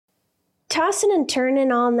Tossing and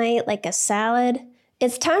turning all night like a salad?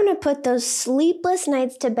 It's time to put those sleepless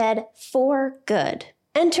nights to bed for good.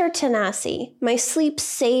 Enter Tanasi, my sleep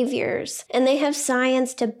saviors, and they have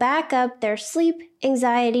science to back up their sleep,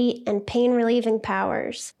 anxiety, and pain-relieving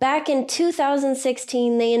powers. Back in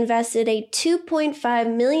 2016, they invested a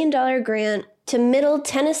 $2.5 million grant to Middle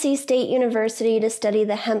Tennessee State University to study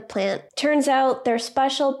the hemp plant. Turns out their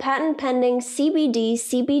special patent-pending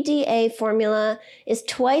CBD-CBDA formula is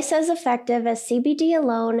twice as effective as CBD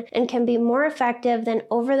alone and can be more effective than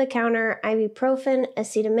over-the-counter ibuprofen,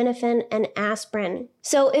 acetaminophen, and aspirin.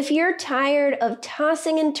 So if you're tired of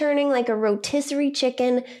tossing and turning like a rotisserie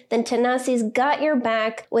chicken, then Tanasi's got your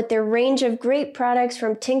back with their range of great products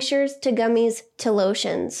from tinctures to gummies to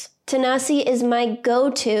lotions. Tanasi is my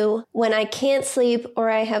go-to when I can't sleep or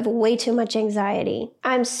I have way too much anxiety.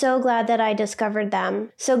 I'm so glad that I discovered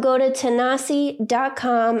them. So go to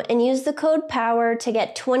Tanasi.com and use the code POWER to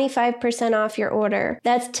get 25% off your order.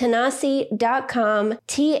 That's Tanasi.com,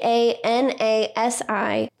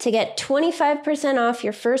 Tanasi, to get 25% off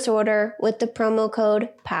your first order with the promo code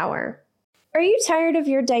POWER. Are you tired of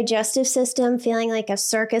your digestive system feeling like a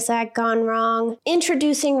circus act gone wrong?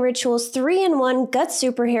 Introducing Ritual's 3-in-1 gut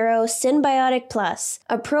superhero, Synbiotic Plus.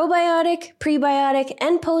 A probiotic, prebiotic,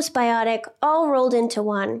 and postbiotic all rolled into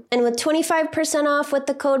one. And with 25% off with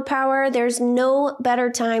the code POWER, there's no better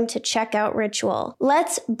time to check out Ritual.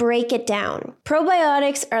 Let's break it down.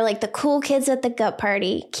 Probiotics are like the cool kids at the gut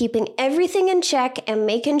party, keeping everything in check and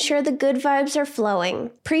making sure the good vibes are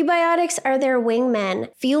flowing. Prebiotics are their wingmen,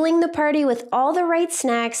 fueling the party with all the right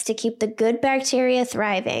snacks to keep the good bacteria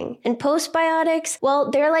thriving. And postbiotics, well,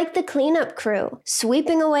 they're like the cleanup crew,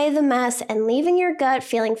 sweeping away the mess and leaving your gut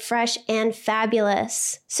feeling fresh and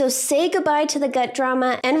fabulous. So say goodbye to the gut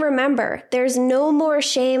drama, and remember, there's no more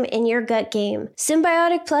shame in your gut game.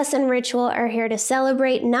 Synbiotic Plus and Ritual are here to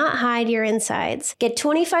celebrate, not hide your insides. Get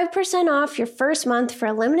 25% off your first month for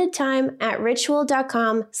a limited time at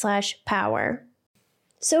ritual.com/power.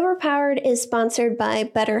 Sober Powered is sponsored by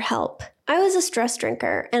BetterHelp. I was a stress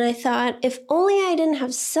drinker, and I thought, if only I didn't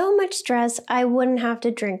have so much stress, I wouldn't have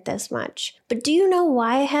to drink this much. But do you know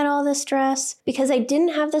why I had all this stress? Because I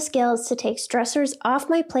didn't have the skills to take stressors off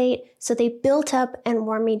my plate, so they built up and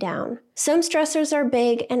wore me down. Some stressors are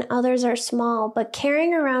big and others are small, but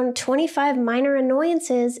carrying around 25 minor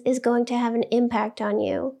annoyances is going to have an impact on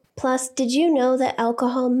you. Plus, did you know that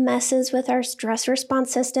alcohol messes with our stress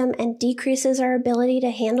response system and decreases our ability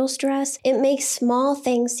to handle stress? It makes small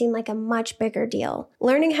things seem like a much bigger deal.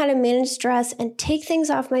 Learning how to manage stress and take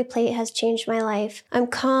things off my plate has changed my life. I'm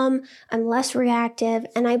calm, I'm less reactive,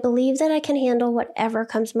 and I believe that I can handle whatever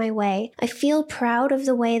comes my way. I feel proud of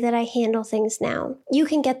the way that I handle things now. You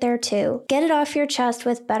can get there too. Get it off your chest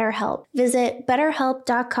with BetterHelp. Visit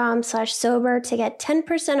betterhelp.com/sober to get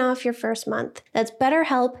 10% off your first month. That's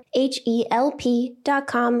BetterHelp,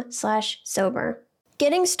 HELP.com/sober.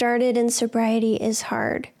 Getting started in sobriety is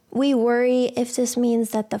hard. We worry if this means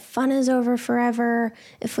that the fun is over forever,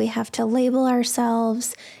 if we have to label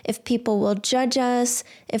ourselves, if people will judge us,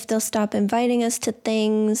 if they'll stop inviting us to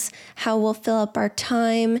things, how we'll fill up our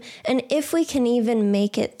time, and if we can even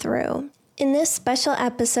make it through. In this special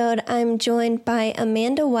episode, I'm joined by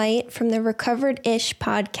Amanda White from the Recovered-ish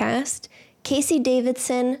podcast, Casey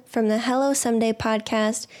Davidson from the Hello Someday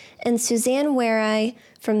podcast, and Suzanne Warye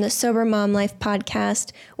from the Sober Mom Life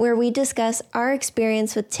podcast, where we discuss our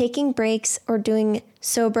experience with taking breaks or doing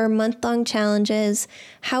sober month-long challenges,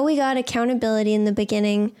 how we got accountability in the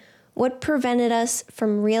beginning, what prevented us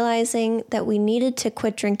from realizing that we needed to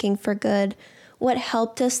quit drinking for good, what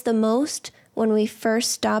helped us the most when we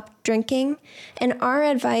first stopped drinking, and our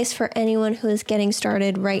advice for anyone who is getting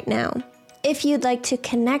started right now. If you'd like to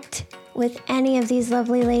connect with any of these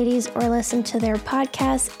lovely ladies or listen to their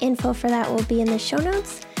podcast, info for that will be in the show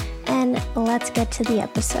notes. And let's get to the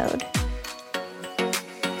episode.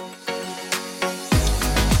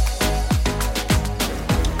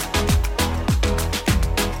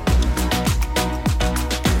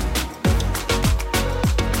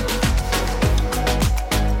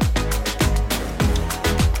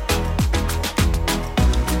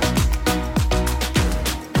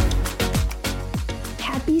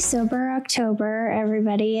 Sober October,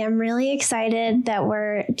 everybody. I'm really excited that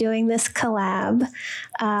we're doing this collab.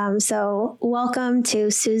 So welcome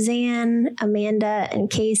to Suzanne, Amanda, and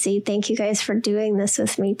Casey. Thank you guys for doing this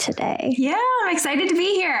with me today. Yeah, I'm excited to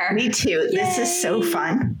be here. Me too. Yay. This is so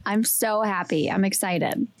fun. I'm so happy. I'm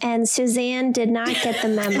excited. And Suzanne did not get the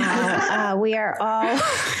memo. We are all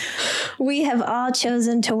We have all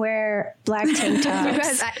chosen to wear black tank tops.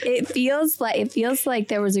 Because it feels like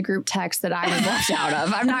there was a group text that I was left out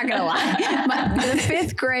of. I'm not gonna lie. The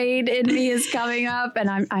fifth grade in me is coming up,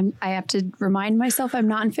 and I have to remind myself I'm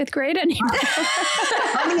not in fifth grade anymore.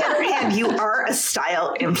 On the other hand, you are a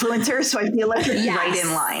style influencer, so I feel like you're right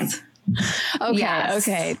in line.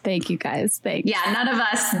 Okay. Thank you guys. Thanks. Yeah, none of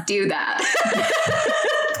us do that.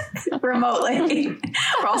 Remotely.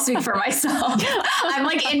 I'll speak for myself. I'm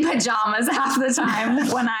like in pajamas half the time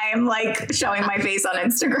when I'm like showing my face on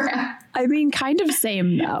Instagram. I mean, kind of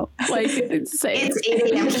same though. Like same. It's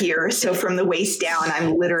 8 a.m. here, so from the waist down,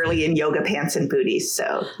 I'm literally in yoga pants and booties.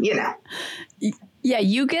 So, Yeah,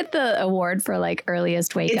 you get the award for like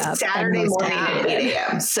earliest wake up. It's Saturday morning at 8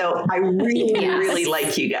 a.m. So I really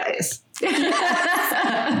like you guys.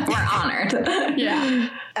 We're honored. Yeah.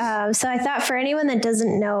 So I thought for anyone that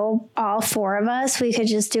doesn't know all four of us, we could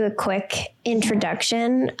just do a quick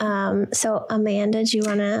introduction. So Amanda, do you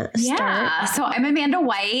want to start? Yeah. So I'm Amanda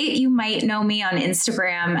White. You might know me on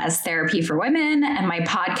Instagram as Therapy for Women, and my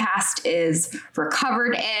podcast is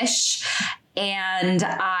Recovered-ish. And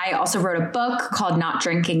I also wrote a book called Not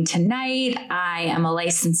Drinking Tonight. I am a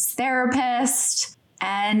licensed therapist.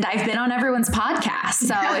 And I've been on everyone's podcast.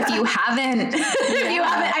 So if you haven't,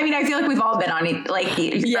 I mean, I feel like we've all been on it. Like,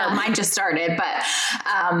 mine just started, but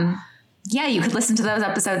you could listen to those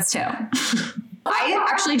episodes too. I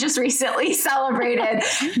actually just recently celebrated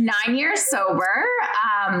 9 years sober.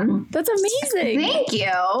 That's amazing. Thank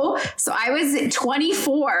you. So I was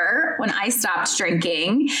 24 when I stopped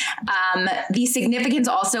drinking. The significance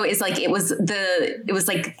also is like, it was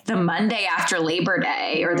like the Monday after Labor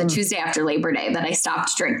Day or the Tuesday after Labor Day that I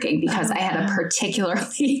stopped drinking because I had a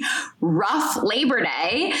particularly rough Labor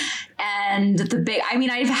Day. And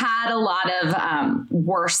I've had a lot of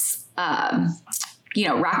worse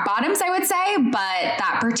rock bottoms, I would say. But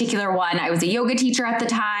that particular one, I was a yoga teacher at the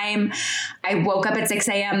time. I woke up at 6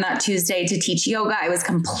 a.m. that Tuesday to teach yoga. I was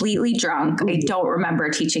completely drunk. I don't remember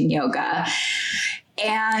teaching yoga.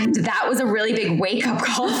 And that was a really big wake up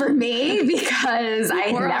call for me because I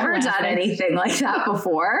had never done anything like that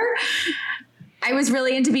before. I was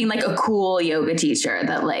really into being like a cool yoga teacher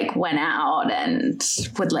that like went out and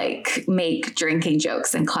would like make drinking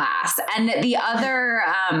jokes in class. And the other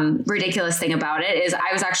ridiculous thing about it is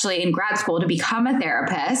I was actually in grad school to become a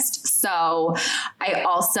therapist. So I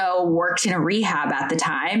also worked in a rehab at the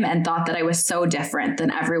time and thought that I was so different than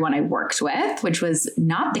everyone I worked with, which was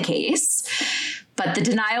not the case. But the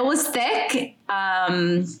denial was thick.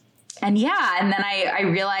 And then I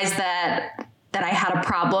realized that I had a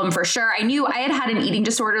problem for sure. I knew I had an eating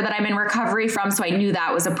disorder that I'm in recovery from, so I knew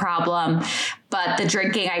that was a problem. But the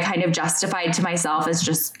drinking I kind of justified to myself as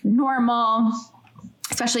just normal,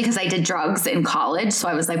 especially because I did drugs in college. So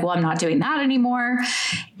I was like, well, I'm not doing that anymore.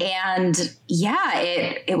 And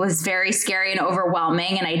it was very scary and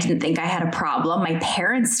overwhelming. And I didn't think I had a problem. My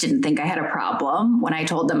parents didn't think I had a problem. When I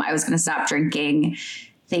told them I was going to stop drinking,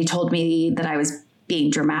 they told me that I was being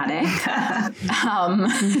dramatic.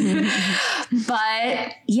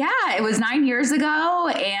 But it was 9 years ago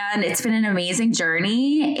and it's been an amazing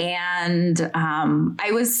journey. And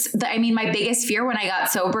my biggest fear when I got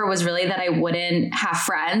sober was really that I wouldn't have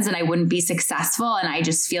friends and I wouldn't be successful. And I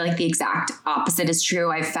just feel like the exact opposite is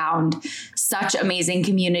true. I've found such amazing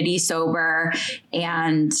community sober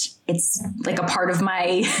and it's like a part of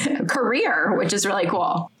my career, which is really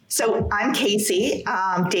cool. So I'm Casey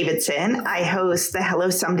Davidson. I host the Hello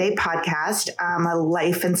Someday podcast. I'm a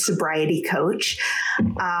life and sobriety coach.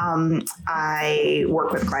 I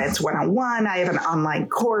work with clients one-on-one. I have an online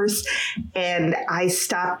course, and I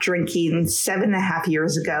stopped drinking 7.5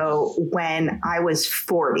 years ago when I was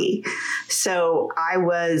 40. So I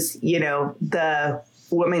was, the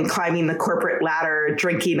woman climbing the corporate ladder,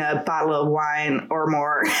 drinking a bottle of wine or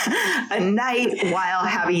more a night while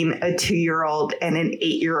having a 2-year-old and an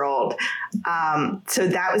 8-year-old. So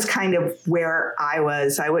that was kind of where I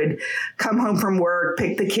was. I would come home from work,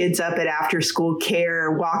 pick the kids up at after school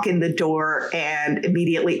care, walk in the door and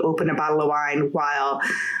immediately open a bottle of wine while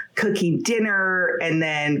cooking dinner and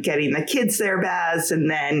then getting the kids their baths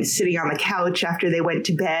and then sitting on the couch after they went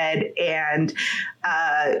to bed and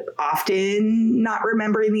often not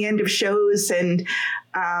remembering the end of shows and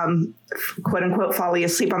quote unquote, falling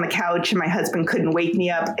asleep on the couch and my husband couldn't wake me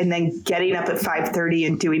up, and then getting up at 5:30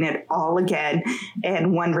 and doing it all again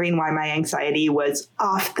and wondering why my anxiety was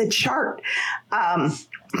off the chart.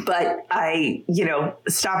 But I,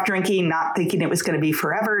 stopped drinking, not thinking it was going to be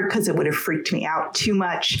forever because it would have freaked me out too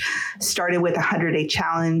much. Started with a 100-day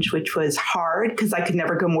challenge, which was hard because I could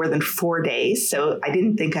never go more than 4 days. So I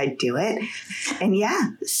didn't think I'd do it. And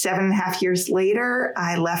 7.5 years later,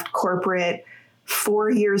 I left corporate 4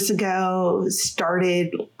 years ago,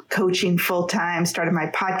 started coaching full time, started my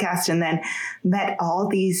podcast, and then met all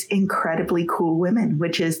these incredibly cool women,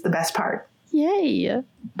 which is the best part. Yay.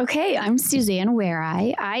 Okay, I'm Suzanne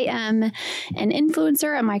Warye. I am an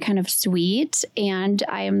influencer at my kind of suite, and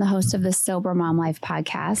I am the host of the Sober Mom Life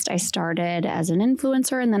podcast. I started as an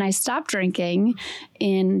influencer, and then I stopped drinking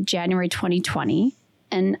in January 2020,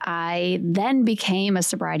 and I then became a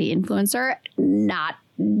sobriety influencer, not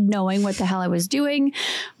knowing what the hell I was doing.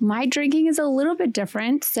 My drinking is a little bit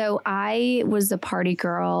different. So I was a party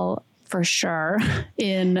girl for sure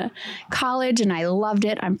in college, and I loved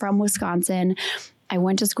it. I'm from Wisconsin. I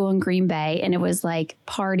went to school in Green Bay, and it was like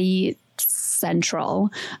party central.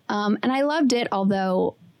 And I loved it,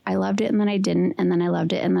 although I loved it and then I didn't, and then I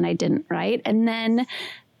loved it and then I didn't, right? And then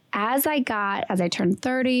as I turned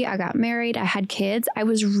 30, I got married, I had kids, I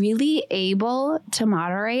was really able to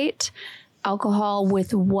moderate alcohol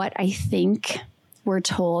with what I think we're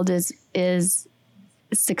told is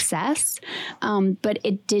success. But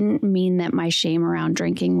it didn't mean that my shame around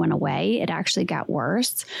drinking went away. It actually got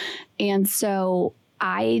worse. And so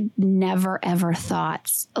I never, ever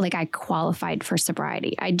thought like I qualified for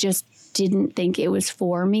sobriety. I just didn't think it was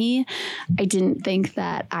for me. I didn't think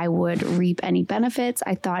that I would reap any benefits.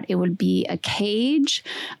 I thought it would be a cage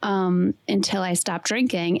until I stopped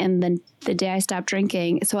drinking. And then the day I stopped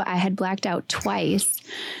drinking, so I had blacked out twice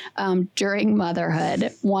during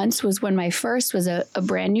motherhood. Once was when my first was a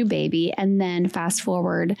brand new baby. And then fast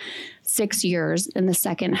forward 6 years, and the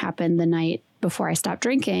second happened the night before I stopped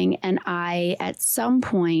drinking. And I, at some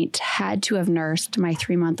point, had to have nursed my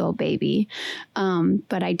 3-month-old baby,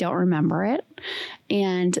 but I don't remember it.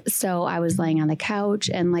 And so I was laying on the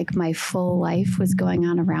couch, and like my full life was going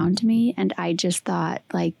on around me. And I just thought,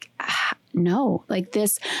 like, no, like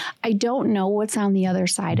this, I don't know what's on the other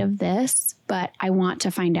side of this, but I want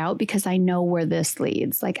to find out because I know where this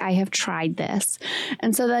leads. Like, I have tried this.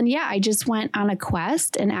 And so then, I just went on a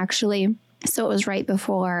quest, and actually, so it was right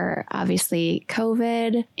before, obviously,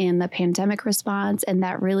 COVID and the pandemic response. And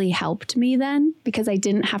that really helped me then, because I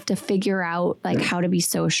didn't have to figure out like how to be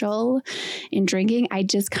social in drinking. I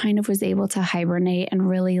just kind of was able to hibernate and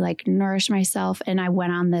really like nourish myself. And I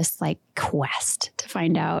went on this like quest to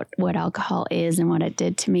find out what alcohol is and what it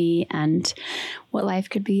did to me and what life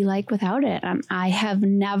could be like without it. I have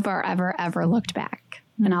never, ever, ever looked back.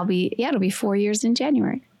 And it'll be 4 years in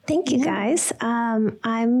January. Thank you, guys.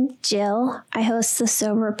 I'm Jill. I host the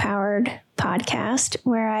Sober Powered podcast,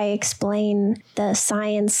 where I explain the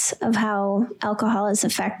science of how alcohol is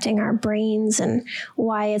affecting our brains and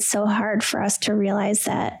why it's so hard for us to realize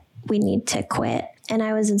that we need to quit. And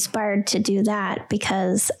I was inspired to do that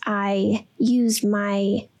because I used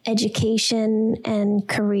my education and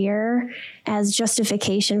career as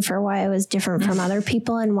justification for why I was different from other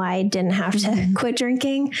people and why I didn't have to quit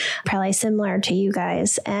drinking, probably similar to you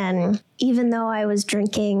guys. And even though I was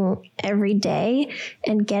drinking every day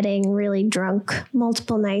and getting really drunk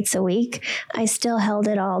multiple nights a week, I still held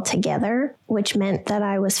it all together, which meant that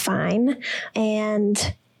I was fine.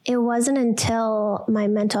 And it wasn't until my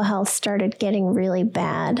mental health started getting really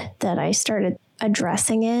bad that I started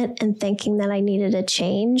addressing it and thinking that I needed a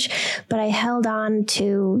change. But I held on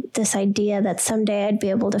to this idea that someday I'd be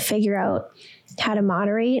able to figure out how to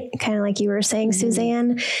moderate, kind of like you were saying,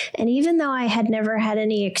 Suzanne. And even though I had never had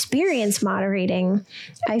any experience moderating,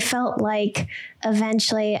 I felt like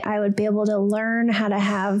eventually I would be able to learn how to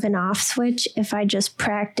have an off switch if I just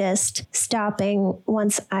practiced stopping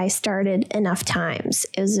once I started enough times.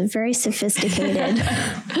 It was a very sophisticated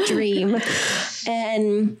dream.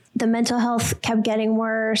 And the mental health kept getting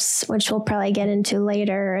worse, which we'll probably get into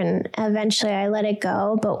later. And eventually I let it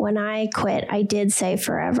go. But when I quit, I did say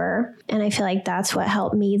forever. And I feel like that's what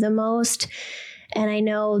helped me the most. And I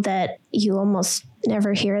know that you almost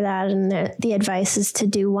never hear that. And the advice is to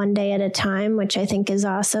do one day at a time, which I think is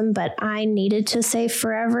awesome. But I needed to say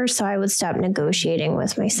forever. So I would stop negotiating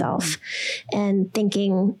with myself and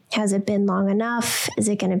thinking, has it been long enough? Is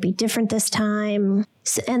it going to be different this time?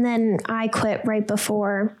 And then I quit right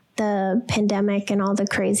before the pandemic and all the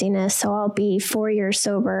craziness. So I'll be 4 years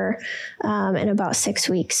sober in about 6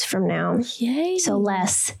 weeks from now. Yay. So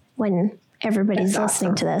less when everybody's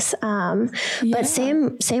listening to this. But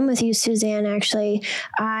same with you, Suzanne, actually.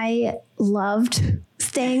 I loved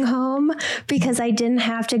staying home because I didn't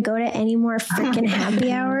have to go to any more freaking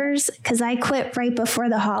happy hours, because I quit right before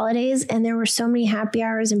the holidays and there were so many happy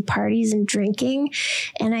hours and parties and drinking,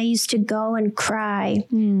 and I used to go and cry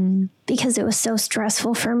because it was so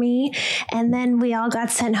stressful for me. And then we all got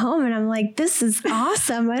sent home and I'm like, this is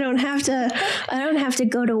awesome. I don't have to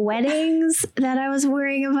go to weddings that I was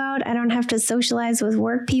worrying about. I don't have to socialize with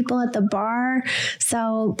work people at the bar.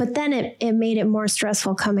 So, but then it made it more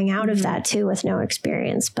stressful coming out of that too, with no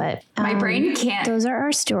experience. But my brain can't. Those are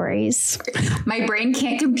our stories. My brain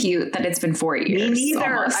can't compute that it's been 4 years. Me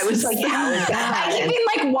neither. Almost. I was like, how is that? I keep being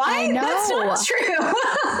like, what? That's not true.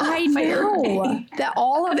 I know that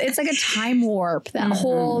all of it's like a time warp, that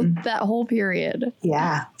whole period.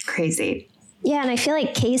 Yeah. Crazy. Yeah, and I feel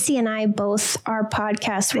like Casey and I both, our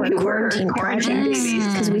podcasts were quarantine projects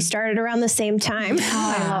because we started around the same time.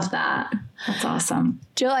 Oh, I love that. That's awesome.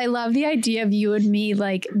 Jill, I love the idea of you and me,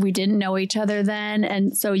 like we didn't know each other then.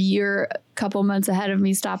 And so you're a couple months ahead of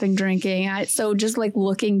me stopping drinking. So just like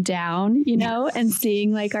looking down, you know, and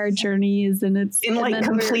seeing like our journeys, and it's in like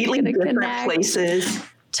completely different places.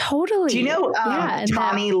 Totally. Do you know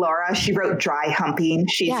Tommy Laura? She wrote Dry Humping.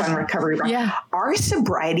 She's on recovery. Yeah. Our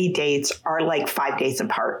sobriety dates are like 5 days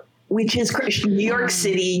apart, which is New York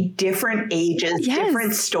City, different ages,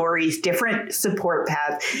 different stories, different support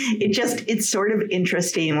paths. It's sort of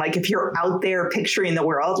interesting. Like if you're out there picturing the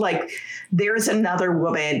world, like there's another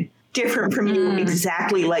woman different from you,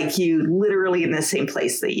 exactly like you, literally in the same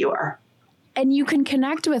place that you are. And you can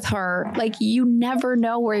connect with her. Like you never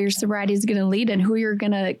know where your sobriety is going to lead and who you're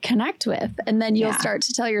going to connect with. And then you'll start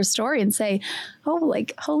to tell your story and say, oh,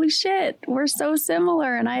 like, holy shit, we're so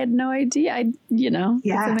similar. And I had no idea.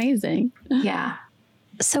 It's amazing. Yeah.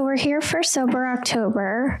 So we're here for Sober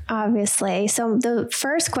October, obviously. So the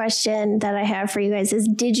first question that I have for you guys is,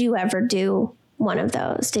 did you ever do one of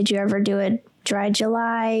those? Did you ever do a Dry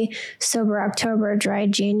July, Sober October, Dry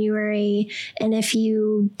January? And if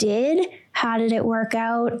you did, how did it work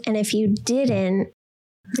out? And if you didn't,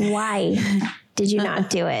 why did you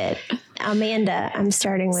not do it? Amanda, I'm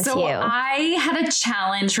starting with you. So I had a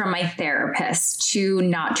challenge from my therapist to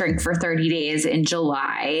not drink for 30 days in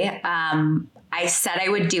July. I said I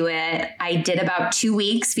would do it. I did about 2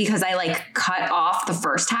 weeks because I like cut off the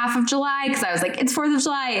first half of July because I was like, it's 4th of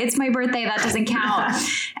July. It's my birthday. That doesn't count.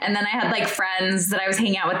 And then I had like friends that I was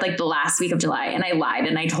hanging out with like the last week of July, and I lied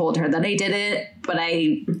and I told her that I did it, but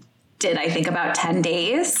I think about 10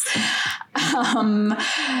 days.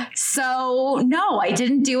 So no, I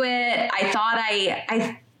didn't do it. I thought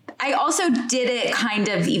I also did it kind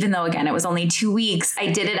of, even though again, it was only 2 weeks,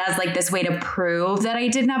 I did it as like this way to prove that I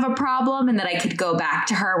didn't have a problem and that I could go back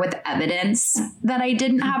to her with evidence that I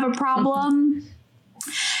didn't have a problem.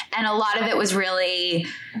 And a lot of it was really,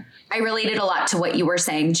 I related a lot to what you were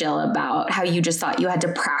saying, Jill, about how you just thought you had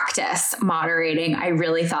to practice moderating. I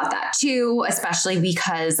really thought that too, especially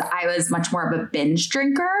because I was much more of a binge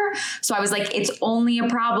drinker. So I was like, it's only a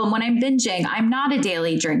problem when I'm binging. I'm not a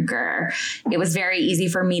daily drinker. It was very easy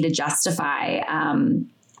for me to justify.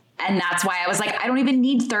 And that's why I was like, I don't even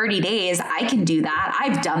need 30 days. I can do that.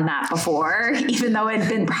 I've done that before, even though it'd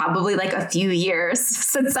been probably like a few years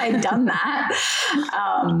since I'd done that.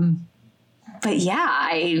 But yeah,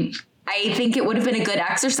 I think it would have been a good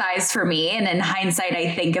exercise for me. And in hindsight,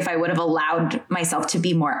 I think if I would have allowed myself to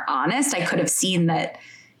be more honest, I could have seen that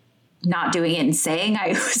not doing it and saying I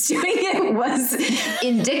was doing it was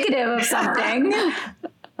indicative of something.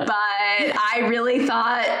 But I really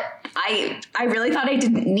thought I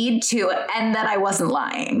didn't need to, and that I wasn't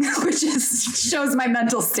lying, which shows my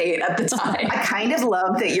mental state at the time. I kind of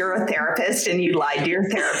love that you're a therapist and you lied to your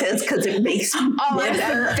therapist because it makes me I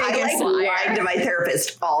lie to my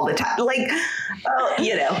therapist all the time. Like,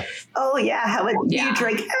 how would you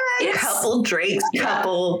drink? A couple drinks,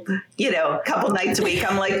 couple nights a week.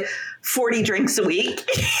 I'm like 40 drinks a week.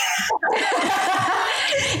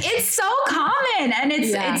 It's so common, and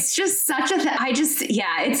it's just such a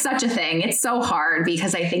it's such a thing. It's so hard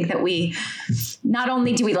because I think that we not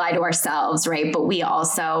only do we lie to ourselves, right, but we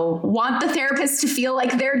also want the therapist to feel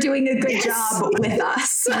like they're doing a good job with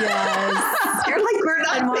us. Yes. You're like, we're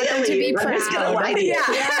not failing. To be proud. Just gonna lie to you.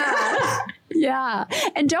 Yeah.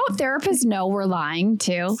 And don't therapists know we're lying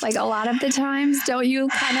too? Like a lot of the times, don't you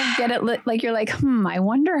kind of get it like you're like, I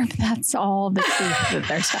wonder if that's all the truth that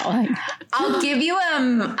they're telling. I'll give you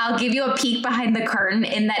a peek behind the curtain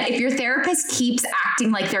in that if your therapist keeps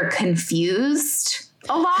acting like they're confused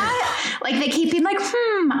a lot, like they keep being like,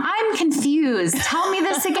 I'm confused. Tell me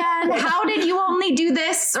this again. How did you only do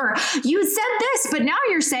this this, or you said this, but now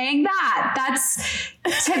you're saying that. That's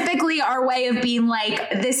typically our way of being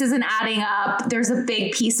like, this isn't adding up. There's a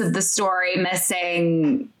big piece of the story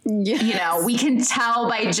missing. Yes. You know, we can tell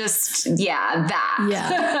by just, that.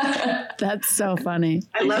 Yeah. That's so funny.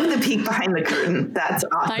 I love the peek behind the curtain. That's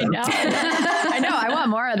awesome. I know. I know. I want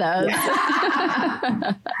more of those.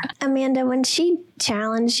 Yeah. Amanda, when she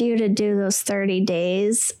challenged you to do those 30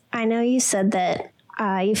 days, I know you said that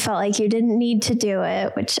you felt like you didn't need to do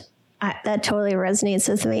it, which that totally resonates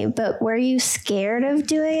with me. But were you scared of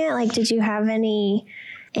doing it? Like, did you have any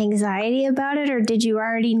anxiety about it, or did you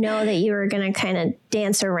already know that you were going to kind of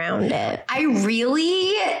dance around it? I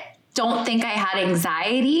really don't think I had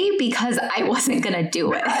anxiety because I wasn't going to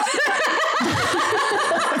do it.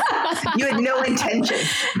 You had no intention.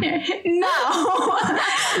 No.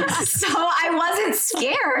 So I wasn't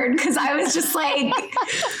scared because I was just like,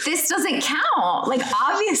 this doesn't count. Like,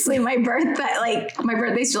 obviously my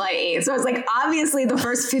birthday's July 8th. So I was like, obviously the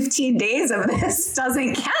first 15 days of this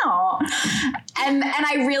doesn't count. And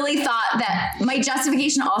I really thought that my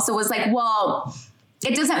justification also was like, well,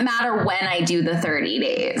 it doesn't matter when I do the 30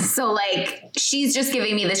 days. So like, she's just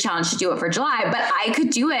giving me this challenge to do it for July, but I could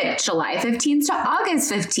do it July 15th to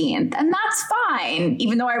August 15th. And that's fine.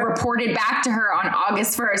 Even though I reported back to her on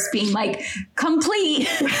August 1st being like, complete,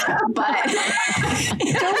 but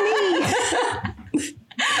go me.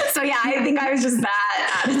 So yeah, I think I was just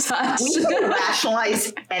that out of touch. We can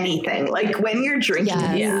rationalize anything. Like when you're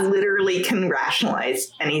drinking, you literally can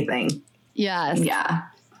rationalize anything. Yes. Yeah.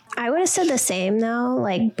 I would have said the same though.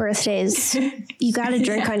 Like birthdays, you got to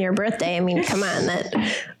drink on your birthday. I mean, come on, that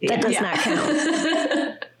does not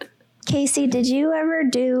count. Casey, did you ever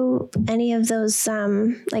do any of those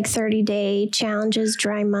like 30-day challenges,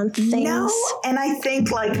 dry month things? No, and I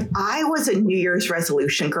think like I was a New Year's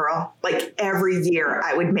resolution girl. Like every year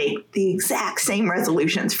I would make the exact same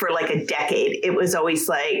resolutions for like a decade. It was always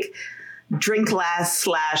like drink less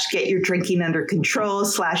 / get your drinking under control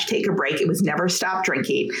 / take a break. It was never stop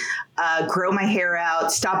drinking, grow my hair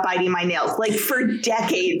out, stop biting my nails. Like for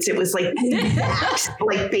decades, it was like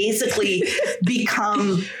like basically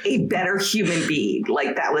become a better human being.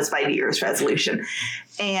 Like that was my New Year's resolution.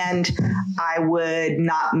 And I would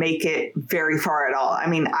not make it very far at all. I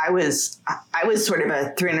mean, I was sort of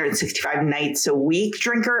a 365 nights a week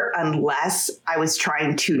drinker, unless I was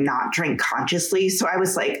trying to not drink consciously. So I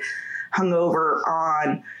was like hungover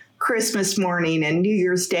on Christmas morning and New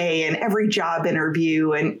Year's Day and every job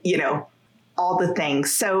interview and, you know, all the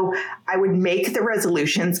things. So I would make the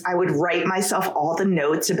resolutions. I would write myself all the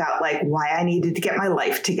notes about like why I needed to get my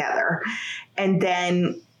life together. And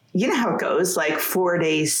then, you know how it goes, like 4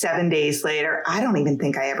 days, 7 days later, I don't even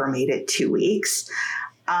think I ever made it 2 weeks.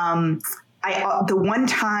 The one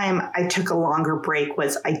time I took a longer break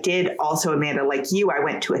was I did also, Amanda, like you, I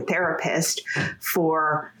went to a therapist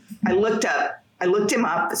I looked him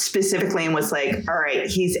up specifically and was like, all right,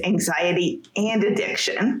 he's anxiety and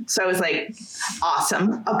addiction. So I was like,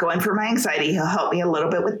 awesome. I'll go in for my anxiety. He'll help me a little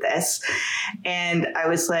bit with this. And I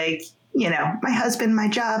was like, you know, my husband, my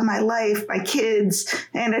job, my life, my kids,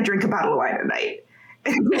 and I drink a bottle of wine a night.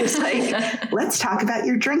 And he was like, let's talk about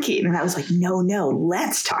your drinking. And I was like, no,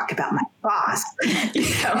 let's talk about my boss. You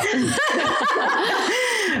know?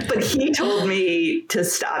 But he told me to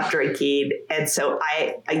stop drinking. And so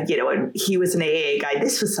I, you know, and he was an AA guy.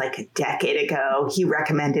 This was like a decade ago. He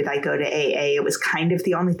recommended I go to AA. It was kind of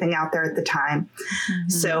the only thing out there at the time. Mm-hmm.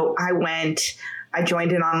 So I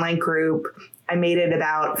joined an online group. I made it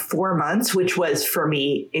about 4 months, which was for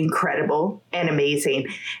me incredible and amazing.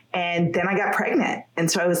 And then I got pregnant. And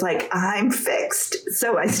so I was like, I'm fixed.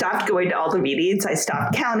 So I stopped going to all the meetings. I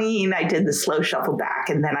stopped counting. I did the slow shuffle back.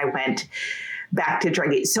 And then I went back to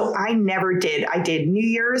drinking. So I did New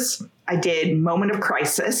Year's. I did moment of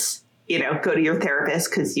crisis. You know, go to your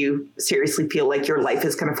therapist because you seriously feel like your life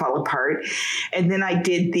is going to fall apart. And then I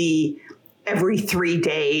did the every 3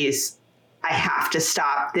 days, I have to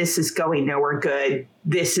stop. This is going nowhere good.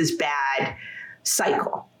 This is bad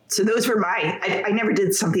cycle. So those were I never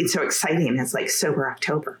did something so exciting as like Sober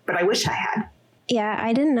October, but I wish I had. Yeah,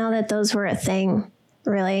 I didn't know that those were a thing,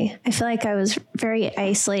 really. I feel like I was very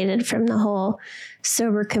isolated from the whole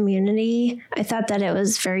sober community. I thought that it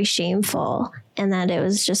was very shameful and that it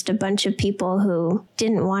was just a bunch of people who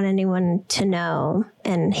didn't want anyone to know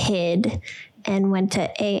and hid and went to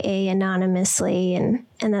AA anonymously and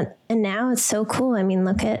now it's so cool. I mean,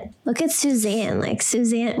 look at Suzanne. Like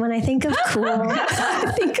Suzanne, when I think of cool,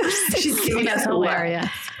 I think of Suzanne. That's hilarious.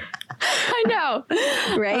 I know.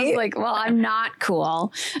 Right? I was like, well, I'm not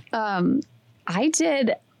cool. I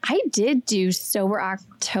did do Sober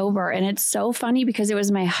October, and it's so funny because it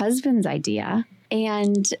was my husband's idea.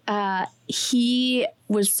 And he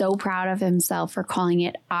was so proud of himself for calling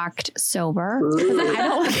it October.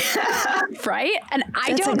 Right? And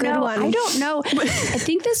I don't know. I don't know. I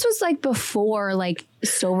think this was like before like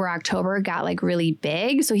Sober October got like really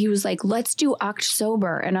big. So he was like, let's do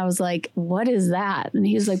October. And I was like, what is that? And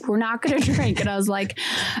he was like, we're not going to drink. And I was like,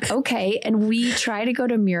 okay. And we try to go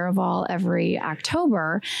to Miraval every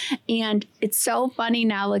October. And it's so funny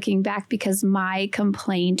now looking back because my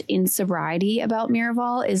complaint in sobriety about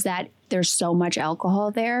Miraval is that there's so much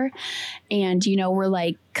alcohol there. And, you know, we're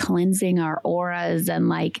like cleansing our auras and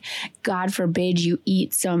like, God forbid you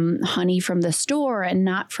eat some honey from the store and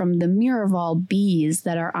not from the Miraval bees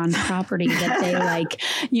that are on property that they like,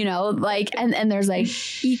 you know, like, and there's like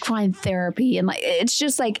equine therapy and like, it's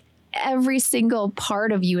just like every single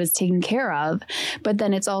part of you is taken care of. But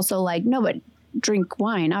then it's also like, no, but drink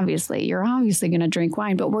wine. Obviously, you're obviously going to drink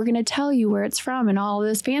wine, but we're going to tell you where it's from and all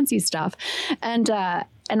this fancy stuff. And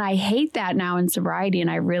I hate that now in sobriety, and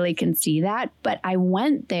I really can see that. But I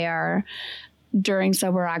went there during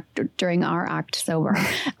our October.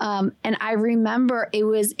 And I remember it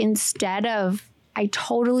was instead of, I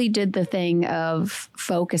totally did the thing of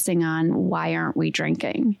focusing on why aren't we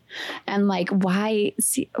drinking? And like, why,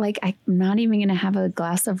 like, I'm not even going to have a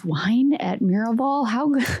glass of wine at Miraval.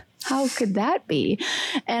 How could that be?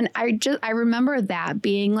 And I remember that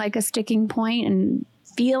being like a sticking point and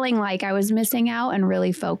feeling like I was missing out and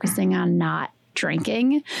really focusing on not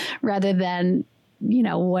drinking rather than, you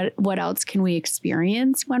know, what else can we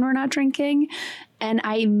experience when we're not drinking? And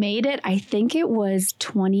I made it, I think it was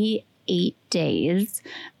 28 days.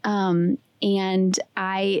 And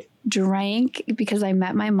I drank because I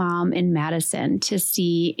met my mom in Madison to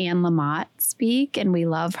see Anne Lamott speak, and we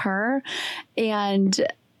love her. And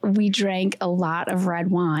we drank a lot of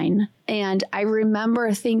red wine. And I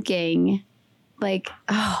remember thinking, like,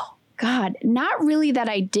 oh God, not really that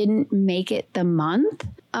I didn't make it the month,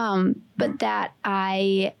 but that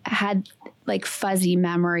I had like fuzzy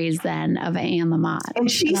memories then of Anne Lamott. And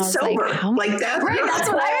she's sober. Like that. Right, that's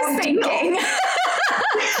what I was thinking.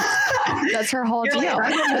 That's her whole deal.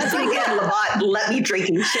 Like, that's like Anne Lamott, let me drink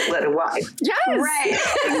a shitload of wine. Yes, right,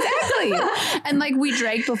 exactly. And like we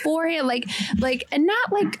drank beforehand, like, and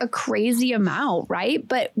not like a crazy amount, right?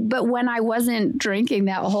 But when I wasn't drinking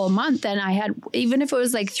that whole month, then I had, even if it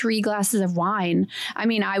was like 3 glasses of wine, I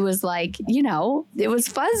mean, I was like, you know, it was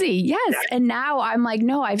fuzzy, yes. And now I'm like,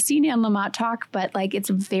 no, I've seen Anne Lamott talk, but like it's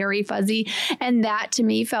very fuzzy, and that to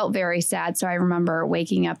me felt very sad. So I remember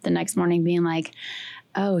waking up the next morning being like,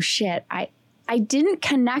 oh shit, I didn't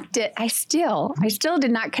connect it. I still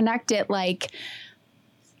did not connect it like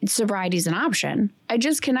sobriety is an option. I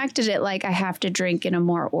just connected it like I have to drink in a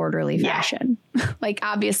more orderly fashion. Like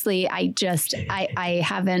obviously I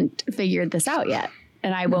haven't figured this out yet,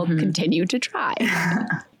 and I will continue to try.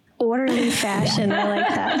 Orderly fashion. I like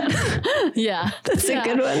that. Yeah. That's a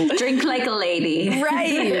good one. Drink like a lady.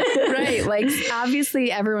 Right. Like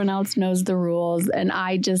obviously everyone else knows the rules and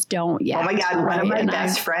I just don't yet. Oh my God. One of my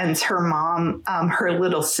best friends, her mom, her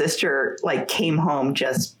little sister like came home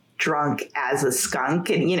just drunk as a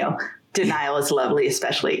skunk, and you know, denial is lovely,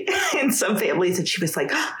 especially in some families. And she was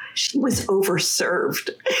like, oh, she was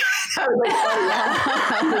overserved. I was like, oh,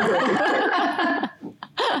 yeah.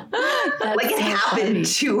 Like it happened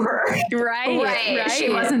to her. Right. She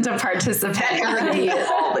wasn't a participant.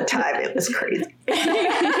 All the time. It was crazy. Like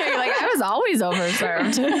I was always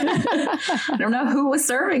overserved. I don't know who was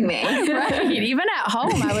serving me. Right. Even at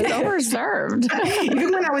home, I was overserved.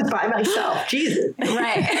 Even when I was by myself. Jesus.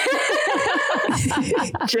 Right.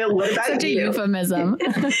 Jill, what about Such you? a euphemism.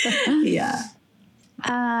 Yeah.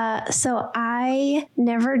 So I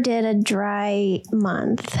never did a dry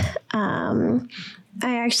month.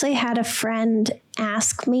 I actually had a friend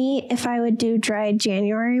ask me if I would do dry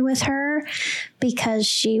January with her because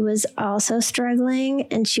she was also struggling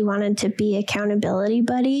and she wanted to be accountability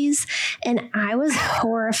buddies. And I was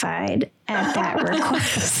horrified at that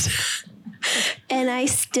request. And I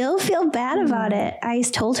still feel bad about it. I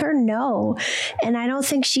told her no. And I don't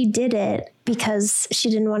think she did it because she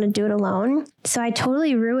didn't want to do it alone. So I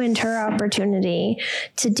totally ruined her opportunity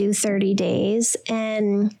to do 30 days.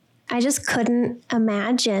 And I just couldn't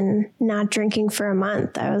imagine not drinking for a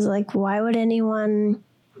month. I was like, why would anyone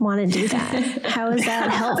want to do that? How is that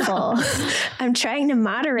helpful? I'm trying to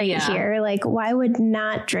moderate here. Like, why would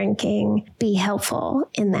not drinking be helpful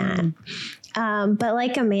in that? But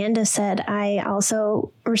like Amanda said, I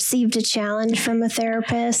also received a challenge from a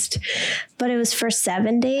therapist, but it was for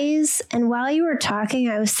 7 days. And while you were talking,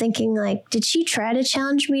 I was thinking like, did she try to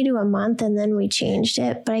challenge me to a month and then we changed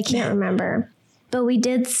it? But I can't remember. But we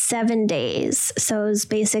did 7 days. So it was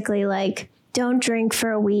basically like don't drink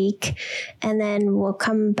for a week, and then we'll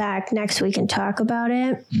come back next week and talk about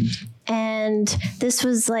it. And this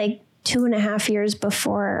was like 2.5 years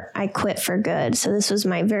before I quit for good. So this was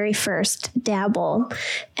my very first dabble.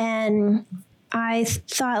 And I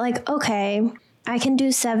thought like, okay, I can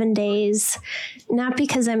do 7 days, not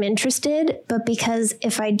because I'm interested, but because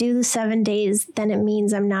if I do the 7 days, then it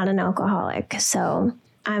means I'm not an alcoholic. So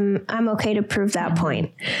I'm okay to prove that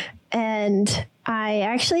point. And I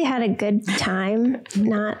actually had a good time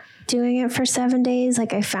not doing it for 7 days.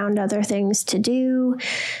 Like I found other things to do.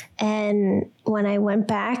 And when I went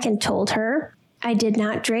back and told her I did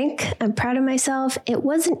not drink, I'm proud of myself. It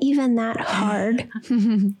wasn't even that hard.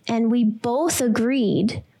 And we both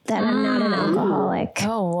agreed that I'm not an alcoholic.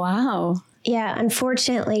 Oh, wow. Yeah.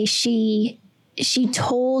 Unfortunately, she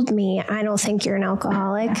told me, I don't think you're an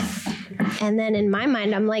alcoholic. And then in my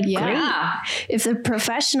mind, I'm like, great. If the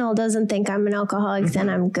professional doesn't think I'm an alcoholic, then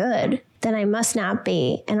I'm good. Then I must not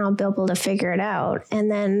be, and I'll be able to figure it out.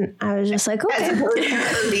 And then I was just like, okay. As opposed to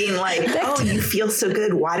her being like, oh, you feel so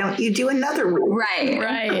good. Why don't you do another week?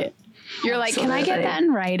 Right. You're like, can I get that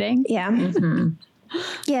in writing? Yeah.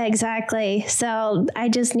 Yeah, exactly. So I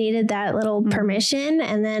just needed that little permission.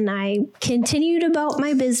 And then I continued about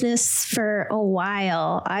my business for a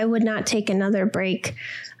while. I would not take another break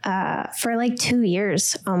for like 2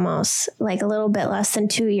 years almost, like a little bit less than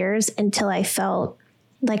 2 years, until I felt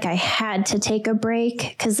like I had to take a break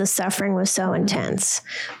because the suffering was so intense.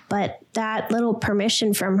 But that little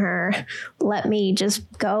permission from her let me just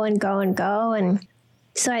go and go and go. And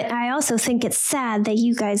so I also think it's sad that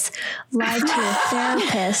you guys lied to your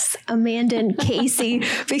therapist, Amanda and Casey,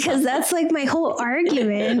 because that's like my whole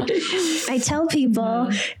argument. I tell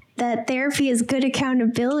people that therapy is good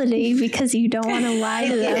accountability because you don't want to lie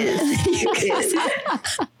to them.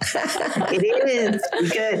 It is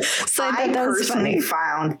good. So I personally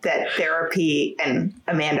found that therapy, and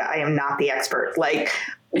Amanda, I am not the expert. Like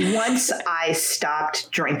once I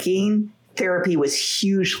stopped drinking, therapy was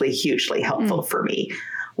hugely, hugely helpful for me.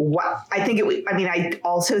 I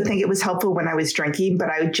also think it was helpful when I was drinking, but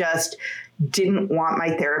I just didn't want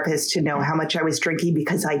my therapist to know how much I was drinking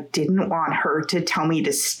because I didn't want her to tell me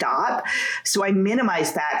to stop. So I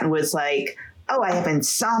minimized that and was like, oh, I have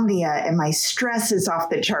insomnia and my stress is off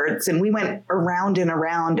the charts. And we went around and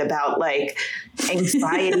around about like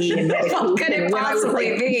anxiety and medication. What could it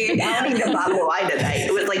possibly be? Downing a bottle of wine tonight.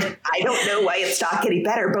 It was like, I don't know why it's not getting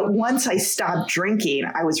better. But once I stopped drinking,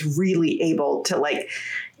 I was really able to like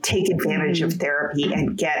take advantage of therapy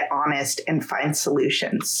and get honest and find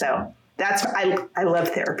solutions. So I love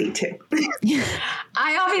therapy too.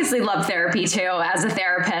 I obviously love therapy too, as a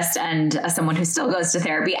therapist and as someone who still goes to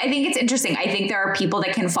therapy. I think it's interesting. I think there are people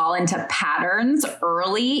that can fall into patterns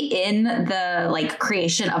early in the like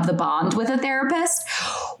creation of the bond with a therapist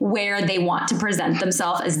where they want to present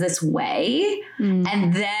themselves as this way.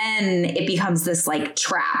 And then it becomes this like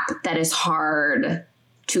trap that is hard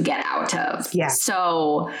to get out of. Yeah.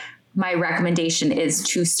 So my recommendation is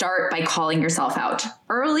to start by calling yourself out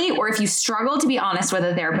early. Or if you struggle to be honest with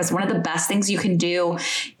a therapist, one of the best things you can do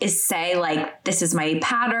is say like, this is my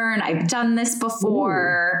pattern. I've done this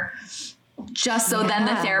before. Just so then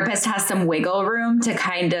the therapist has some wiggle room to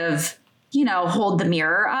kind of, hold the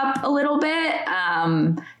mirror up a little bit.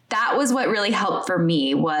 That was what really helped for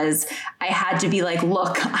me was I had to be like,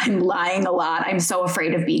 look, I'm lying a lot. I'm so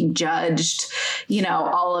afraid of being judged,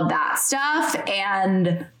 all of that stuff.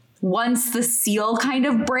 And once the seal kind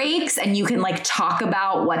of breaks and you can like talk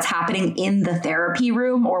about what's happening in the therapy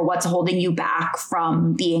room or what's holding you back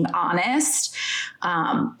from being honest,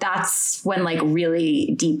 that's when like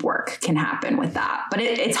really deep work can happen with that. But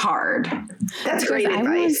it's hard. That's great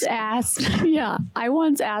advice. I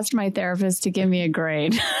once asked my therapist to give me a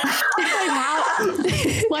grade.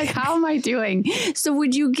 How am I doing? So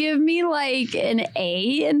would you give me like an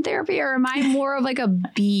A in therapy, or am I more of like a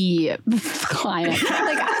B client?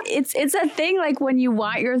 Like it's a thing like when you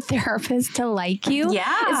want your therapist to like you,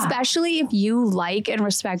 especially if you like and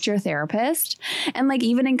respect your therapist. And like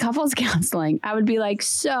even in couples counseling, I would be like,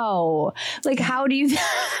 so like, how do you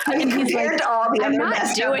compared to all the other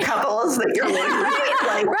messed up couples that you're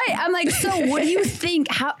with? Right. I'm like, so what do you think?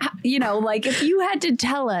 How like if you had to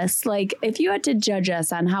tell us, like if you had to judge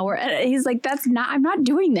us on how he's like, I'm not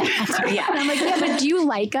doing that. And I'm like, yeah, but do you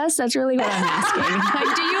like us? That's really what I'm asking.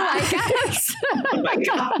 Like, do you like us? Oh my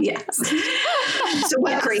God. Yes. So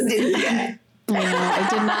what grade did you get?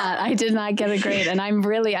 I did not get a grade. And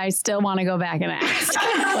I still want to go back and ask.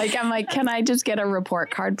 I'm like, can I just get a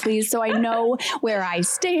report card, please? So I know where I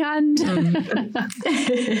stand.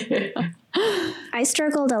 I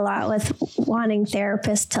struggled a lot with wanting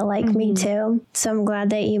therapists to like me too. So I'm glad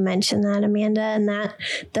that you mentioned that, Amanda, and that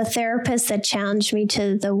the therapist that challenged me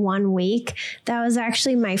to the 1 week, that was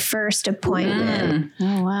actually my first appointment.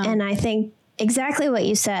 Oh, wow. And I think exactly what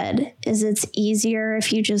you said is it's easier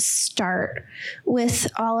if you just start with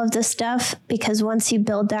all of the stuff, because once you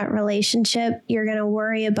build that relationship, you're going to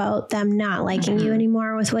worry about them not liking you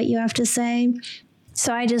anymore with what you have to say.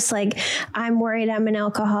 So I just I'm worried I'm an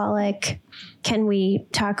alcoholic. Can we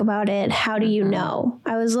talk about it? How do you know?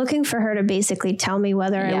 I was looking for her to basically tell me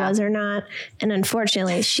whether I was or not. And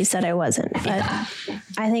unfortunately, she said I wasn't. But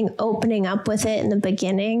I think opening up with it in the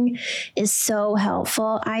beginning is so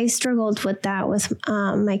helpful. I struggled with that with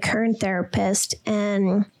my current therapist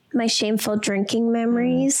and my shameful drinking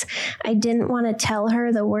memories. I didn't want to tell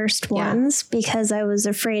her the worst ones because I was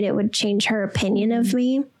afraid it would change her opinion of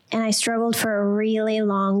me. And I struggled for a really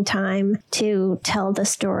long time to tell the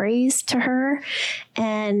stories to her.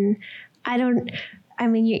 And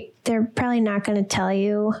they're probably not going to tell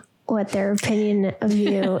you what their opinion of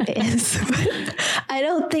you is. But I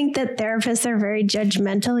don't think that therapists are very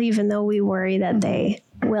judgmental, even though we worry that they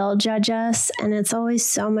will judge us. And it's always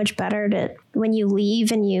so much better when you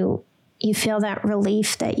leave and you feel that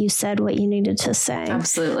relief that you said what you needed to say.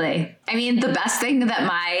 Absolutely. I mean, the best thing that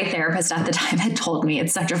my therapist at the time had told me,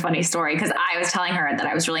 it's such a funny story, because I was telling her that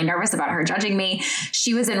I was really nervous about her judging me.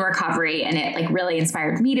 She was in recovery, and it really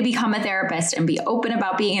inspired me to become a therapist and be open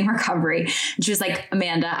about being in recovery. And she was like,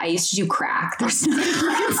 Amanda, I used to do crack. There's nothing you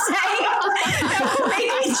can say that will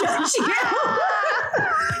make me judge you.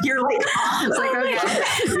 You're like, oh, it's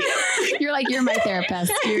okay. You're my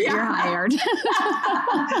therapist. You're hired.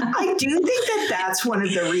 I do think that that's one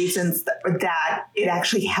of the reasons that it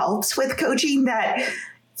actually helps with coaching, that,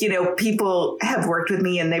 people have worked with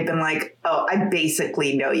me and they've been like, oh, I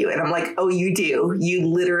basically know you. And I'm like, oh, you do. You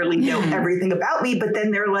literally know everything about me. But then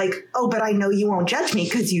they're like, oh, but I know you won't judge me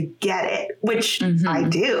because you get it, which I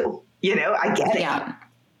do. I get it. Yeah.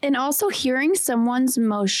 And also hearing someone's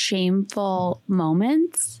most shameful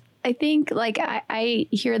moments. I think I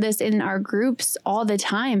hear this in our groups all the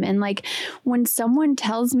time. And when someone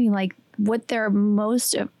tells me what they're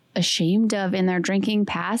most ashamed of in their drinking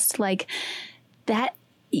past, that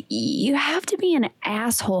you have to be an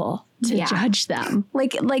asshole to judge them.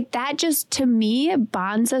 That just, to me,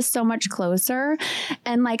 bonds us so much closer.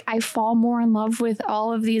 And I fall more in love with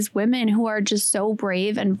all of these women who are just so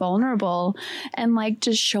brave and vulnerable and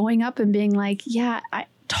just showing up and being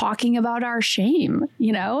talking about our shame,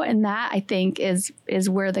 and that I think is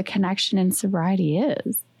where the connection in sobriety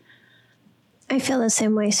is. I feel the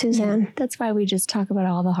same way, Suzanne. That's why we just talk about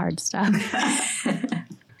all the hard stuff.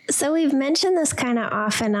 So we've mentioned this kind of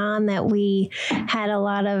off and on, that we had a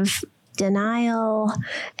lot of denial,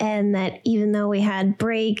 and that even though we had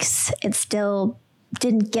breaks, it still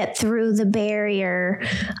didn't get through the barrier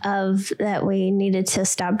of that we needed to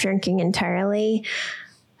stop drinking entirely.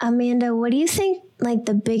 Amanda, what do you think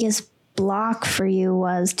the biggest block for you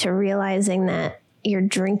was to realizing that your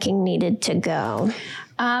drinking needed to go?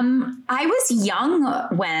 I was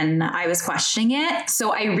young when I was questioning it.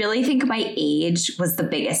 So I really think my age was the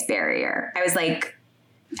biggest barrier.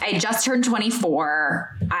 I just turned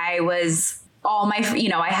 24. I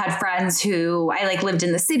had friends who I lived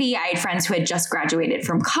in the city. I had friends who had just graduated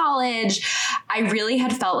from college. I really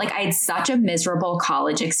had felt like I had such a miserable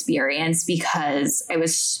college experience because I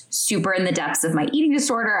was super in the depths of my eating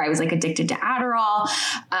disorder. I was addicted to Adderall.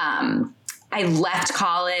 I left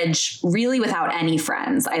college really without any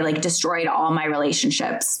friends. I destroyed all my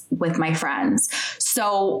relationships with my friends.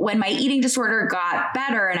 So when my eating disorder got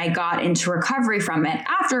better and I got into recovery from it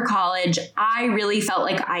after college, I really felt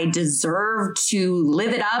like I deserved to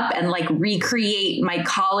live it up and recreate my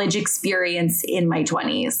college experience in my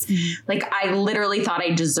 20s. I literally thought I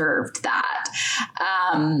deserved that.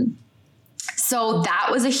 So that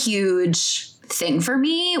was a huge thing for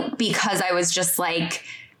me, because I was just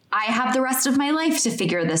I have the rest of my life to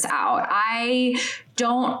figure this out. I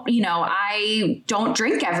don't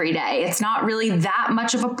drink every day. It's not really that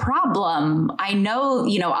much of a problem. I know,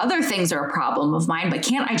 other things are a problem of mine, but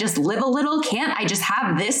can't I just live a little? Can't I just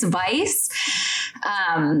have this vice?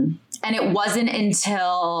 And it wasn't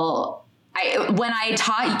until when I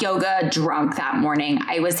taught yoga drunk that morning,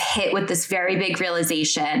 I was hit with this very big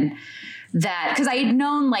realization that, because I had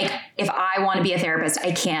known like, if I want to be a therapist,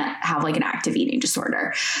 I can't have like an active eating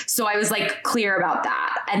disorder. So I was like clear about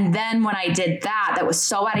that. And then when I did that, that was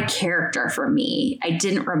so out of character for me. I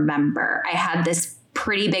didn't remember. I had this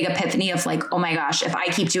pretty big epiphany of like, oh my gosh, if I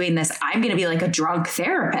keep doing this, I'm going to be like a drunk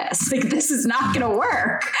therapist. Like, this is not going to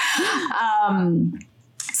work.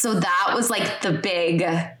 So that was like the big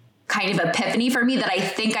kind of epiphany for me that I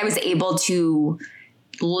think I was able to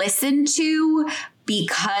listen to,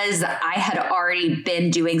 because I had already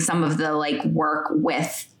been doing some of the like work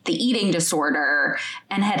with the eating disorder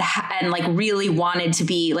and and like really wanted to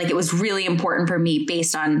be like, it was really important for me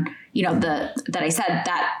based on, you know, that I said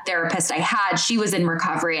that therapist I had, she was in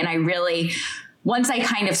recovery. And I really, once I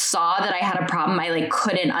kind of saw that I had a problem, I like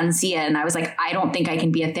couldn't unsee it. And I was like, I don't think I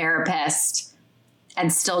can be a therapist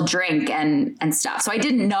and still drink and stuff. So I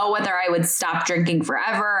didn't know whether I would stop drinking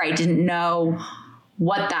forever. I didn't know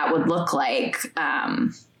what that would look like.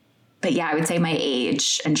 But yeah, I would say my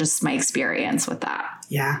age and just my experience with that.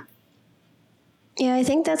 Yeah. Yeah, I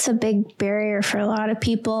think that's a big barrier for a lot of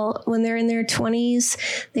people when they're in their 20s.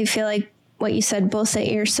 They feel like what you said, both that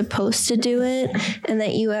you're supposed to do it and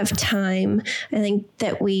that you have time. I think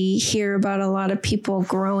that we hear about a lot of people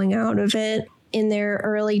growing out of it in their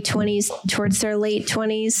early 20s towards their late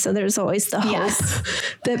 20s. So there's always the hope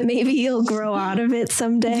that maybe you'll grow out of it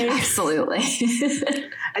someday. Absolutely.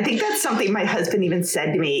 I think that's something my husband even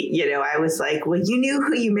said to me. You know, I was like, well, you knew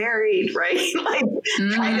who you married, right? Like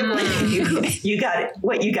kind of like you got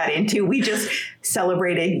what you got into. We just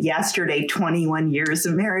celebrated yesterday 21 years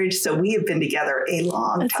of marriage. So we have been together a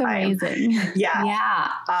long time. That's amazing.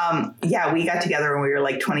 Yeah. We got together when we were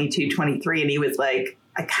like 22, 23, and he was like,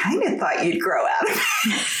 I kind of thought you'd grow out of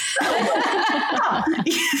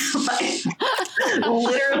it. Like,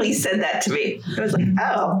 literally said that to me. I was like,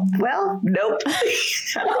 oh, well, nope.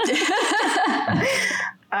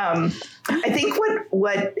 I think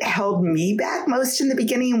what held me back most in the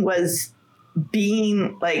beginning was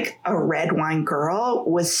being like a red wine girl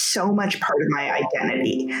was so much part of my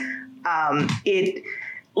identity.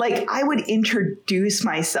 Like I would introduce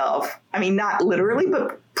myself, I mean, not literally,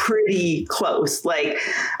 but pretty close. Like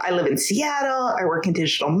I live in Seattle. I work in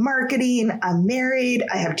digital marketing. I'm married.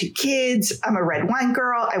 I have 2 kids. I'm a red wine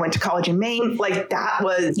girl. I went to college in Maine. Like that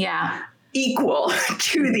was equal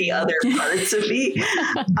to the other parts of me.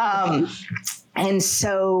 And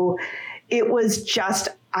so it was just,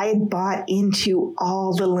 I had bought into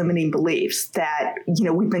all the limiting beliefs that, you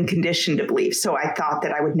know, we've been conditioned to believe. So I thought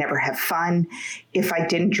that I would never have fun. If I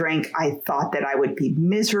didn't drink, I thought that I would be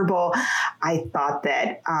miserable. I thought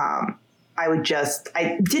that I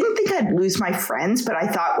didn't think I'd lose my friends, but I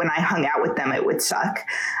thought when I hung out with them, it would suck.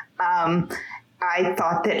 I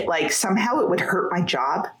thought that like somehow it would hurt my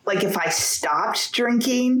job. Like if I stopped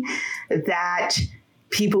drinking, that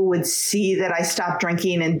people would see that I stopped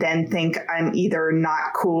drinking and then think I'm either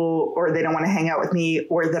not cool or they don't want to hang out with me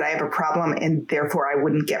or that I have a problem and therefore I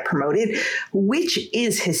wouldn't get promoted, which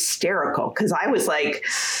is hysterical because I was like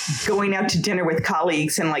going out to dinner with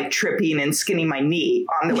colleagues and like tripping and skinning my knee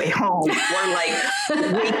on the way home or like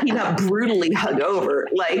waking up brutally hungover,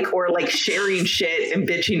 like, or like sharing shit and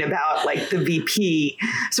bitching about like the VP.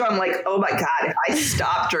 So I'm like, oh my God, if I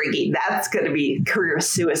stop drinking, that's going to be career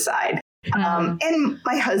suicide. And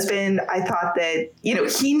my husband, I thought that, you know,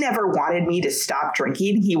 he never wanted me to stop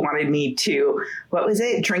drinking. He wanted me to, what was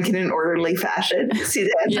it? Drink in an orderly fashion. See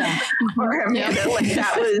that? Yeah. Or Amanda, like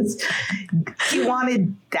that was, he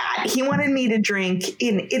wanted that. He wanted me to drink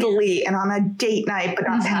in Italy and on a date night, but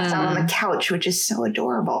not pass out on the couch, which is so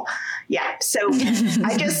adorable. Yeah. So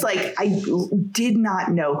I just like, I did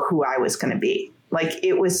not know who I was going to be. Like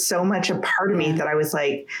it was so much a part of me that I was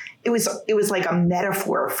like, it was like a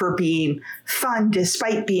metaphor for being fun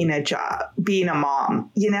despite being a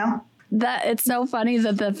mom, you know? That it's so funny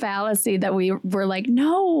that the fallacy that we were like,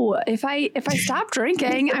 no, if I stop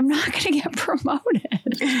drinking, I'm not going to get promoted.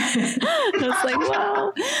 It's like,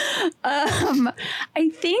 well, I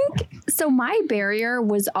think so. My barrier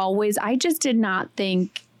was always, I just did not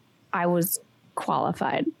think I was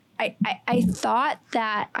qualified. I thought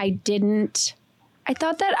that I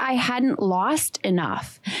thought that I hadn't lost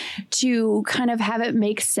enough to kind of have it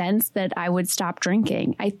make sense that I would stop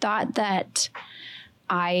drinking. I thought that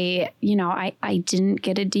I didn't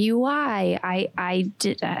get a DUI.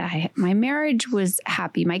 My marriage was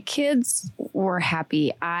happy. My kids were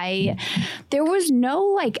happy. There was no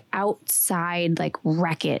like outside like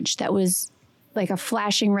wreckage that was like a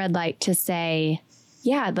flashing red light to say,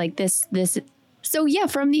 yeah, like this. So yeah,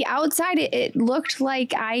 from the outside, it looked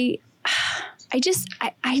like I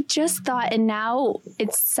just thought, and now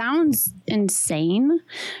it sounds insane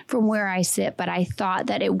from where I sit, but I thought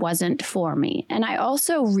that it wasn't for me. And I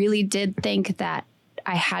also really did think that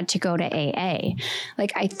I had to go to AA.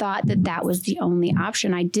 Like, I thought that that was the only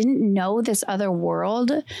option. I didn't know this other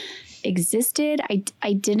world existed.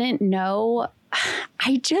 I didn't know.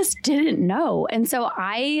 I just didn't know. And so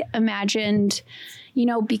I imagined, you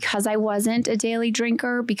know, because I wasn't a daily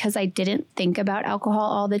drinker, because I didn't think about alcohol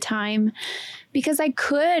all the time, because I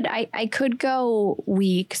could go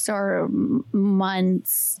weeks or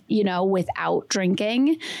months, you know, without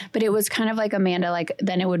drinking, but it was kind of like Amanda, like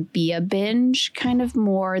then it would be a binge kind of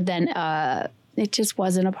more than it just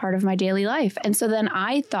wasn't a part of my daily life. And so then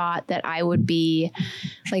I thought that I would be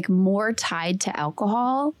like more tied to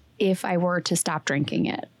alcohol if I were to stop drinking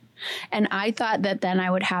it. And I thought that then I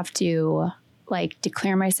would have to like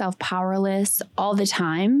declare myself powerless all the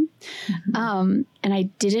time. And I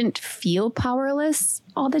didn't feel powerless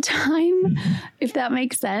all the time, if that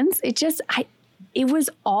makes sense. It was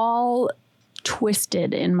all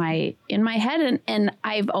twisted in my head. And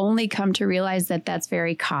I've only come to realize that that's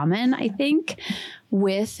very common, I think,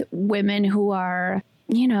 with women who are,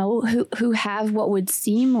 you know, who have what would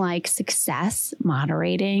seem like success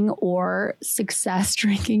moderating or success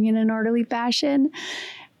drinking in an orderly fashion.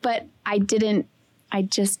 But I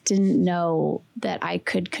just didn't know that I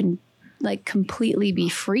could completely be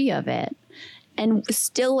free of it and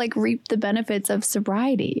still like reap the benefits of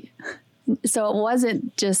sobriety. So it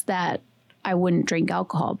wasn't just that I wouldn't drink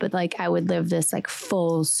alcohol, but like I would live this like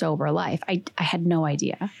full sober life. I had no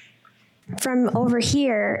idea. From over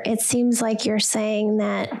here, it seems like you're saying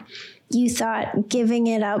that you thought giving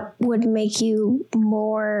it up would make you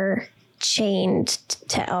more chained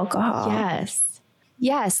to alcohol.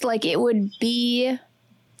 Yes, like it would be,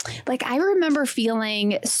 like I remember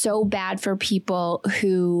feeling so bad for people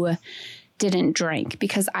who didn't drink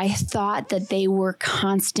because I thought that they were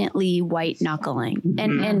constantly white knuckling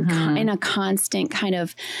and in a constant kind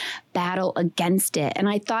of battle against it. And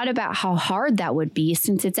I thought about how hard that would be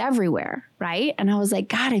since it's everywhere, right? And I was like,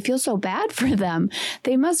 God, I feel so bad for them.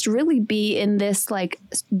 They must really be in this like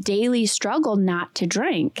daily struggle not to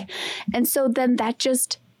drink. And so then that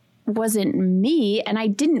just wasn't me, and I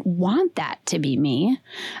didn't want that to be me.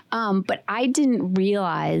 But I didn't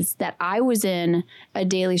realize that I was in a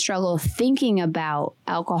daily struggle thinking about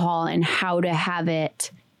alcohol and how to have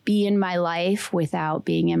it be in my life without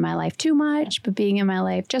being in my life too much, but being in my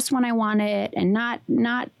life just when I want it and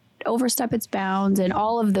not overstep its bounds and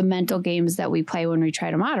all of the mental games that we play when we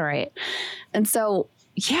try to moderate. And so,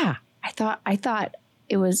 yeah, I thought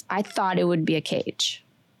it would be a cage.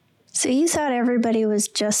 So you thought everybody was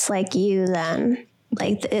just like you then?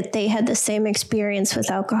 Like they had the same experience with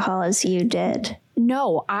alcohol as you did?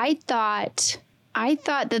 No, I thought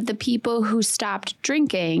that the people who stopped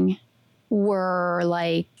drinking were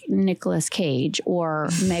like Nicolas Cage or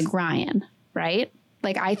Meg Ryan, right?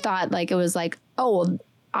 Like I thought like it was like, oh,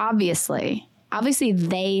 obviously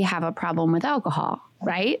they have a problem with alcohol,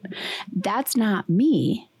 right? That's not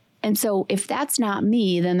me. And so if that's not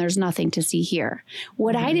me, then there's nothing to see here.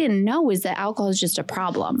 What I didn't know is that alcohol is just a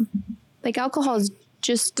problem. Like alcohol is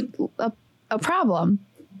just a problem.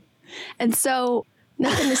 And so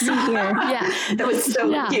nothing to see here. Yeah. That was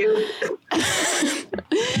so cute.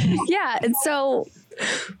 Yeah. And so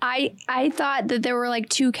I thought that there were like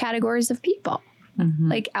two categories of people,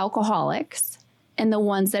 like alcoholics and the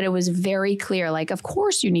ones that it was very clear, like, of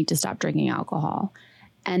course you need to stop drinking alcohol.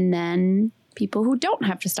 And then people who don't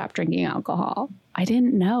have to stop drinking alcohol. I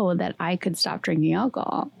didn't know that I could stop drinking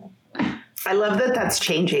alcohol. I love that that's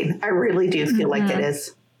changing. I really do feel like it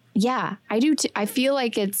is. Yeah, I do too. I feel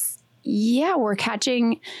like we're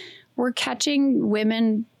catching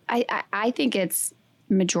women. I think it's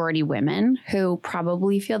majority women who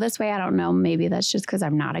probably feel this way. I don't know. Maybe that's just because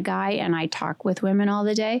I'm not a guy and I talk with women all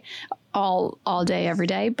day, every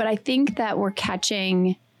day. But I think that we're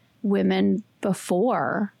catching women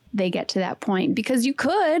before they get to that point, because you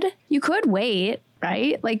could wait,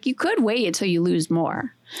 right? Like you could wait until you lose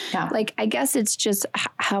more. Yeah. Like, I guess it's just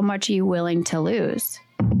how much are you willing to lose?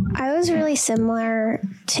 I was really similar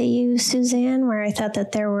to you, Suzanne, where I thought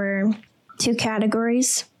that there were two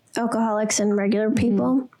categories, alcoholics and regular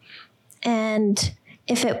people. And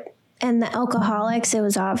the alcoholics, it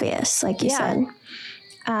was obvious, like you said.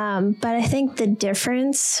 But I think the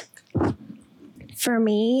difference for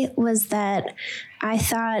me was that I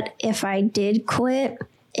thought if I did quit,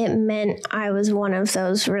 it meant I was one of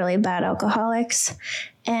those really bad alcoholics,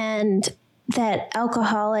 and that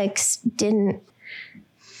alcoholics didn't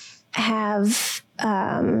have,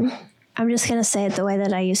 I'm just going to say it the way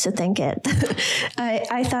that I used to think it.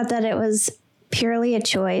 I thought that it was purely a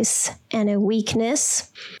choice and a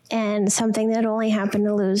weakness and something that only happened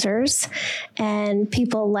to losers. And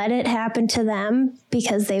people let it happen to them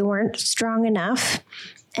because they weren't strong enough.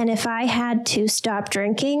 And if I had to stop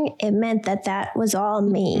drinking, it meant that that was all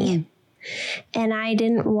me. And I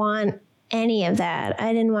didn't want any of that.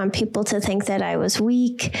 I didn't want people to think that I was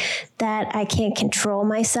weak, that I can't control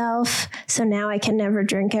myself, so now I can never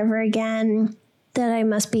drink ever again, that I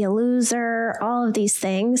must be a loser, all of these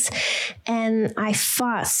things. And I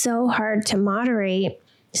fought so hard to moderate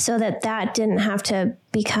so that that didn't have to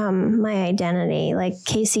become my identity. Like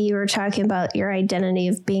Casey, you were talking about your identity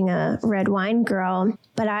of being a red wine girl,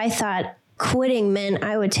 but I thought quitting meant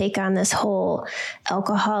I would take on this whole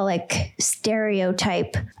alcoholic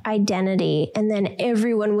stereotype identity, and then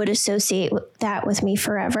everyone would associate that with me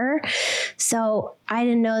forever. So I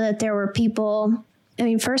didn't know that there were people. I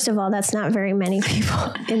mean, first of all, that's not very many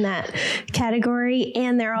people in that category.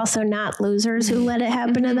 And they're also not losers who let it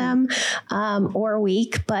happen to them or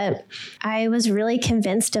weak. But I was really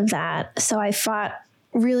convinced of that. So I fought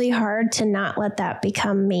really hard to not let that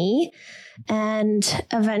become me. And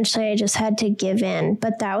eventually I just had to give in.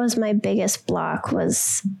 But that was my biggest block,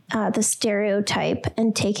 was the stereotype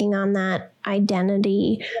and taking on that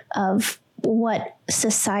identity of what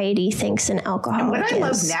society thinks an alcoholic is. And what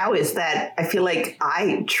I love now is that I feel like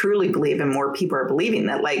I truly believe, and more people are believing,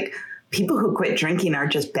 that like people who quit drinking are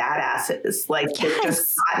just badasses. Like they've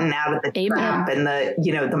just gotten out of the trap and the,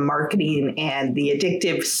 you know, the marketing and the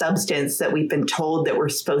addictive substance that we've been told that we're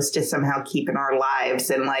supposed to somehow keep in our lives.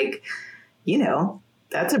 And like, you know,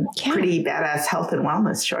 that's a pretty badass health and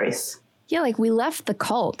wellness choice. Yeah, like we left the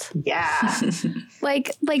cult. Yeah.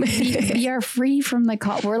 like we are free from the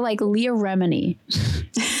cult. We're like Leah Remini.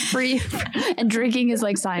 Free. And drinking is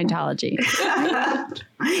like Scientology.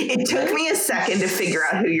 It took me a second to figure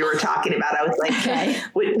out who you were talking about. I was like, okay,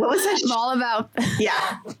 what was that?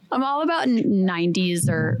 I'm all about 90s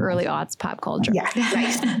or early aughts pop culture. Yeah,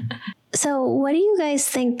 nice. So what do you guys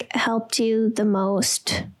think helped you the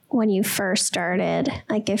most when you first started?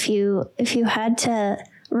 Like if you had to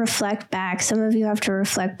reflect back, some of you have to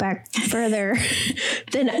reflect back further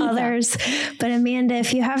than others, but Amanda,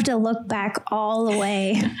 if you have to look back all the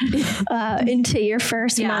way into your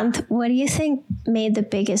first month, what do you think made the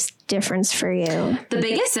biggest difference for you? The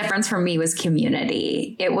biggest difference for me was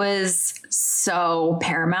community. It was so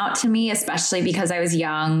paramount to me, especially because I was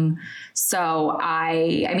young. So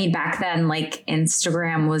I mean, back then, like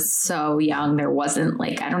Instagram was so young. There wasn't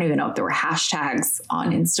like, I don't even know if there were hashtags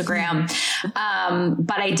on Instagram.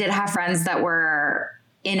 But I did have friends that were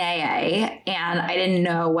in AA, and I didn't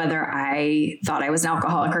know whether I thought I was an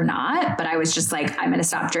alcoholic or not, but I was just like, I'm going to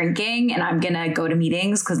stop drinking and I'm going to go to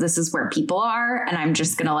meetings because this is where people are. And I'm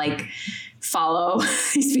just going to like follow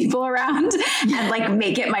these people around and like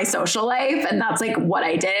make it my social life. And that's like what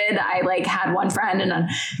I did. I like had one friend and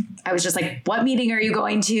I was just like, what meeting are you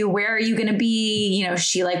going to? Where are you going to be? You know,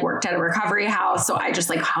 she like worked at a recovery house. So I just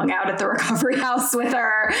like hung out at the recovery house with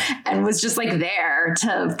her and was just like there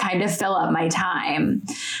to kind of fill up my time.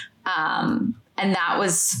 And that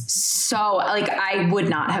was so like, I would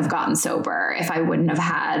not have gotten sober if I wouldn't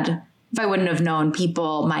have known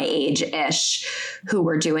people my age-ish who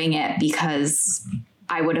were doing it, because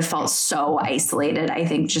I would have felt so isolated, I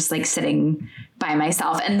think, just like sitting by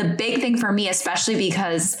myself. And the big thing for me, especially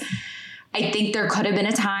because I think there could have been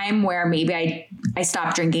a time where maybe I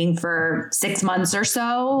stopped drinking for 6 months or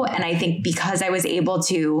so. And I think because I was able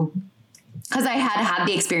to, because I had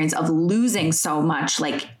the experience of losing so much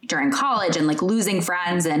like during college and like losing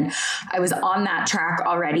friends. And I was on that track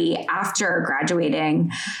already after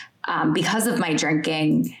graduating. Because of my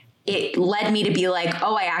drinking, it led me to be like,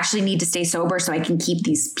 oh, I actually need to stay sober so I can keep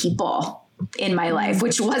these people in my life,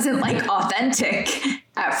 which wasn't like authentic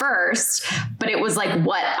at first, but it was like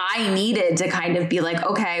what I needed to kind of be like,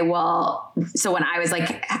 okay, well, so when I was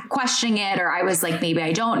like questioning it, or I was like, maybe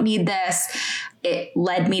I don't need this, it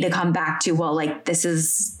led me to come back to, well, like, this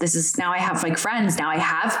is now I have like friends, now I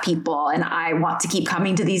have people, and I want to keep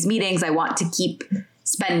coming to these meetings. I want to keep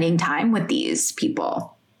spending time with these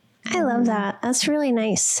people. I love that. That's really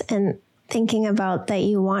nice. And thinking about that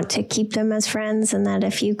you want to keep them as friends, and that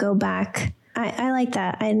if you go back, I like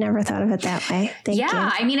that. I never thought of it that way. Thank you.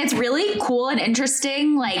 I mean, it's really cool and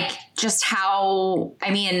interesting, like just how,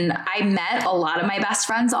 I mean, I met a lot of my best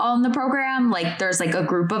friends all in the program. Like there's like a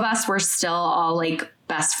group of us, we're still all like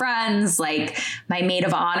best friends. Like my maid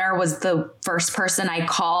of honor was the first person I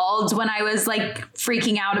called when I was like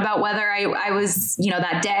freaking out about whether I was, you know,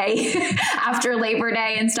 that day after Labor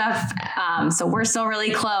Day and stuff. So we're still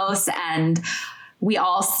really close, and we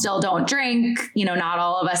all still don't drink. You know, not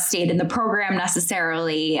all of us stayed in the program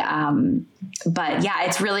necessarily. But yeah,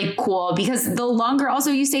 it's really cool because the longer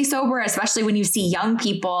also you stay sober, especially when you see young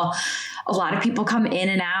people, a lot of people come in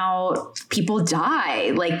and out, people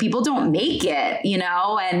die, like people don't make it, you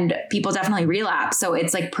know, and people definitely relapse. So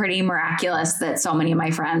it's like pretty miraculous that so many of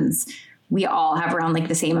my friends, we all have around like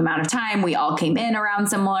the same amount of time. We all came in around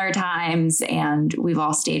similar times and we've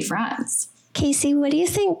all stayed friends. Casey, what do you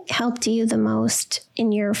think helped you the most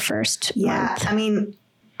in your first month? I mean,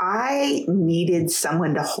 I needed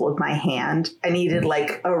someone to hold my hand. I needed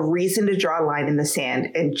like a reason to draw a line in the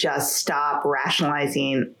sand and just stop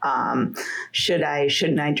rationalizing.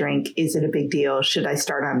 Shouldn't I drink? Is it a big deal? Should I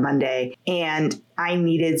start on Monday? And I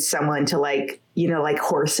needed someone to like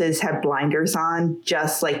horses have blinders on,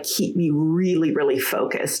 just like keep me really, really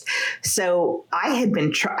focused. So I had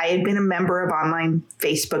been a member of online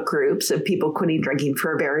Facebook groups of people quitting drinking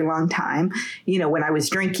for a very long time. You know, when I was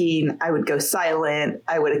drinking, I would go silent.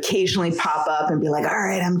 I would occasionally pop up and be like, all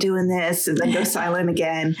right, I'm doing this, and then go silent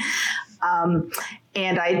again. And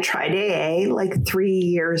I tried AA like 3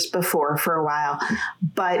 years before for a while.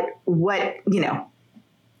 But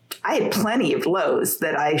I had plenty of lows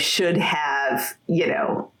that I should have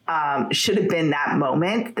been that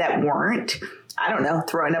moment that weren't. I don't know,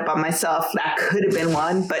 throwing up on myself. That could have been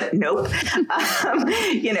one, but nope.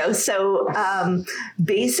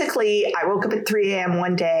 Basically I woke up at 3 a.m.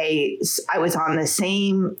 one day. I was on the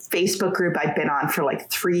same Facebook group I'd been on for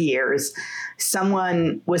like 3 years.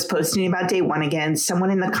 Someone was posting about day one again.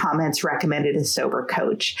 Someone in the comments recommended a sober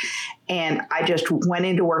coach. And I just went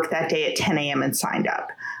into work that day at 10 a.m. and signed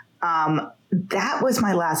up. That was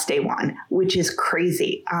my last day one, which is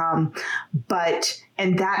crazy. And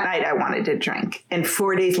that night I wanted to drink, and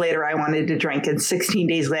 4 days later I wanted to drink. And 16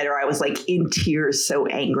 days later, I was like in tears, so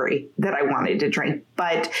angry that I wanted to drink.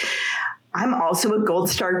 But I'm also a gold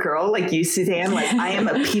star girl like you, Suzanne. Like I am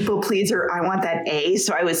a people pleaser. I want that A.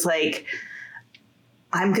 So I was like,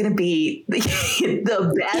 I'm going to be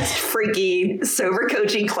the best freaking sober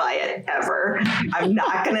coaching client ever. I'm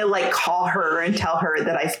not going to like call her and tell her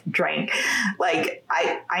that I drank. Like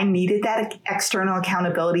I needed that external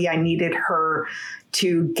accountability. I needed her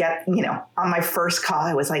to get, on my first call,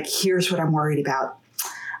 I was like, here's what I'm worried about.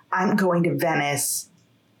 I'm going to Venice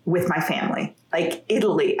with my family, like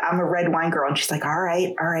Italy. I'm a red wine girl. And she's like, all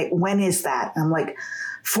right. When is that? And I'm like,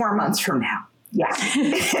 4 months from now. Yeah.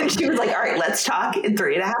 And she was like, all right, let's talk in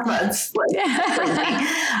 3.5 months.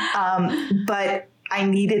 But I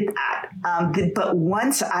needed that. But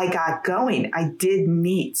once I got going, I did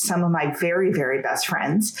meet some of my very, very best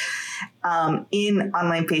friends in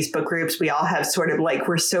online Facebook groups. We all have sort of like,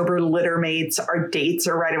 we're sober litter mates. Our dates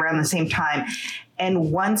are right around the same time.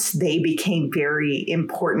 And once they became very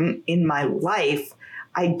important in my life,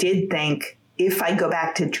 I did think, if I go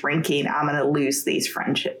back to drinking, I'm going to lose these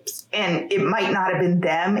friendships. And it might not have been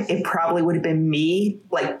them. It probably would have been me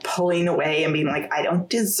like pulling away and being like, I don't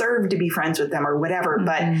deserve to be friends with them or whatever. Mm-hmm.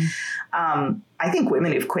 But I think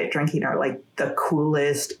women who've quit drinking are like the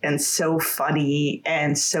coolest and so funny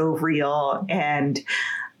and so real. And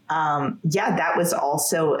that was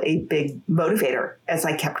also a big motivator as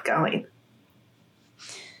I kept going.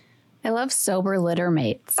 I love sober litter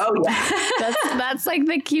mates. Oh yeah. That's like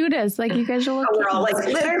the cutest. Like you guys are looking. We're all like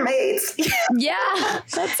litter mates. Yeah.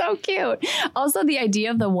 That's so cute. Also the idea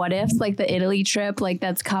of the what ifs, like the Italy trip, like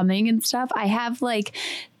that's coming and stuff. I have like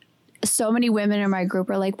so many women in my group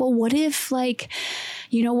are like, well, what if like,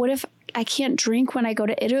 what if I can't drink when I go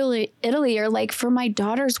to Italy or like for my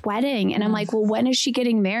daughter's wedding? And I'm like, well, when is she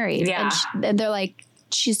getting married? Yeah. And they're like,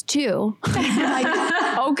 she's 2. I'm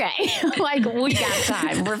like, okay, like we got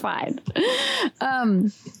time. We're fine.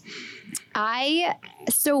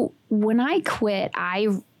 So when I quit,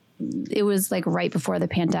 it was like right before the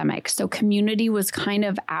pandemic. So community was kind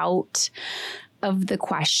of out of the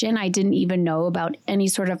question. I didn't even know about any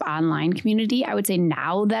sort of online community. I would say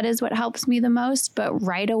now that is what helps me the most. But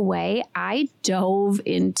right away, I dove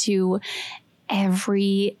into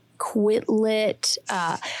every Quit Lit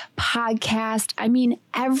podcast. I mean,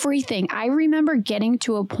 everything. I remember getting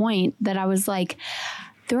to a point that I was like,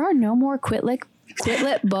 there are no more Quit Lit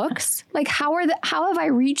books. Like, how have I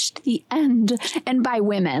reached the end? And by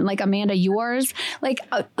women, like Amanda, yours, like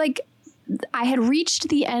I had reached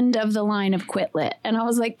the end of the line of Quit Lit. And I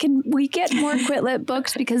was like, can we get more Quit Lit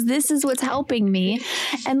books? Because this is what's helping me.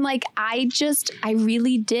 And like, I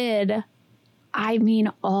really did. I mean,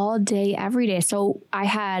 all day, every day. So I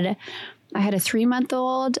had a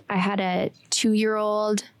 3-month-old, I had a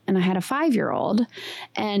 2-year-old, and I had a 5-year-old,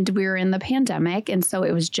 and we were in the pandemic. And so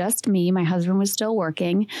it was just me. My husband was still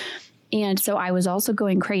working. And so I was also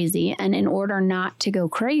going crazy. And in order not to go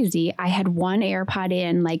crazy, I had one AirPod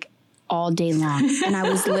in like all day long. And I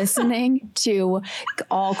was listening to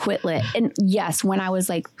all Quit Lit. And yes, when I was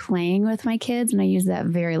like playing with my kids, and I use that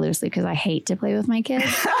very loosely because I hate to play with my kids.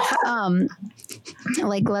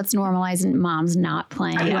 Like, let's normalize moms not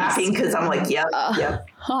playing. I'm laughing because I'm like, yep.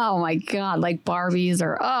 Oh my God, like Barbies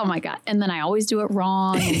or, oh my God. And then I always do it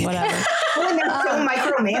wrong and whatever. Oh, and they're so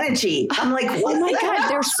micromanaging. I'm like, what? Oh my God,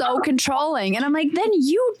 they're so controlling. And I'm like, then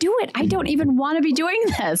you do it. I don't even want to be doing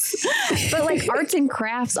this. But like arts and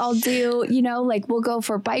crafts I'll do, you know, like we'll go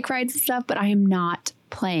for bike rides and stuff, but I am not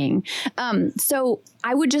playing. So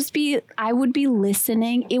I would be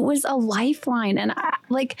listening. It was a lifeline. And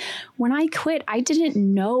when I quit, I didn't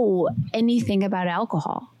know anything about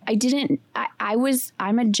alcohol.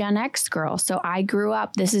 I'm a Gen X girl. So I grew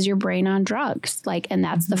up, this is your brain on drugs. Like, and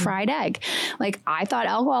that's the fried egg. Like, I thought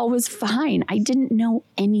alcohol was fine. I didn't know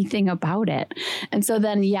anything about it. And so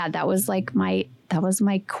then, yeah, that was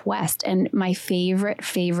my quest. And my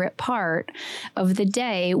favorite part of the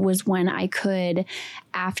day was when I could,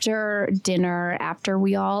 after dinner, after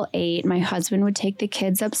we all ate, my husband would take the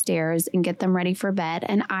kids upstairs and get them ready for bed.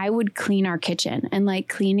 And I would clean our kitchen, and like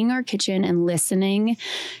cleaning our kitchen and listening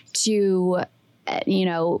to,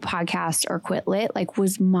 podcast or Quit Lit, like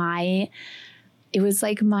it was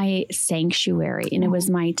like my sanctuary, and it was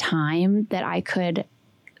my time that I could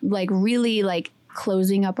like really like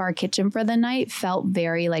closing up our kitchen for the night felt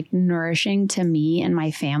very like nourishing to me and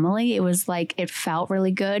my family. It was like, it felt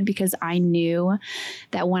really good because I knew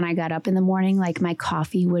that when I got up in the morning, like my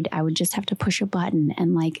coffee I would just have to push a button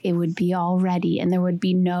and like it would be all ready and there would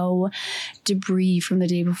be no debris from the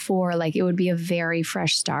day before. Like it would be a very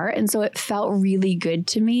fresh start. And so it felt really good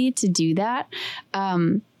to me to do that.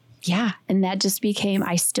 Yeah. And that just became,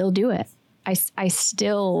 I still do it. I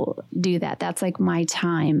still do that. That's like my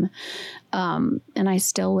time. And I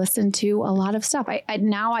still listen to a lot of stuff.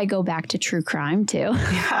 Now I go back to true crime too,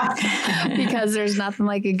 because there's nothing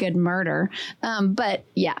like a good murder. But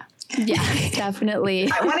yeah,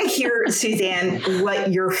 definitely. I want to hear, Suzanne,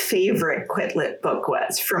 what your favorite Quit Lit book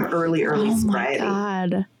was from early sobriety. Oh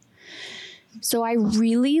my God. So I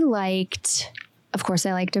really liked, of course,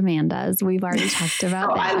 I liked Amanda's. We've already talked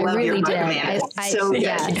about that. I love really your book, did. Amanda. So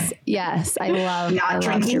Yes. I love Not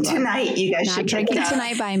Drinking Tonight. You guys should Not Drinking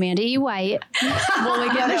Tonight by Amanda E. White. We'll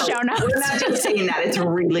link in the show notes. We're not just saying that. It's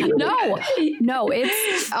really good. No,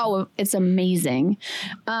 it's amazing.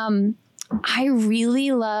 I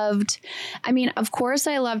really loved, of course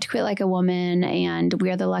I loved Quit Like a Woman and We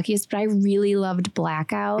Are the Luckiest, but I really loved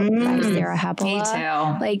Blackout by Sarah Hepola. Me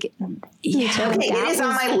too. Like, yeah. Okay, it is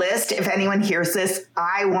on my list. If anyone hears this,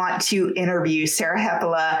 I want to interview Sarah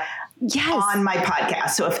Hepola on my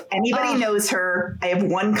podcast. So if anybody knows her, I have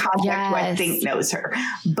one contact who I think knows her.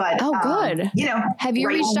 But good. Have you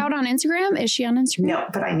reached out on Instagram? Is she on Instagram? No,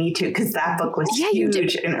 but I need to because that book was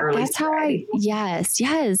huge in early. That's sobriety. Yes.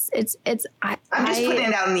 I'm just putting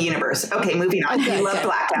it out in the universe. Okay, moving on. You love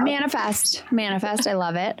Blackout. Manifest. I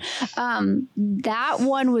love it. That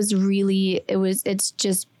one was really. It's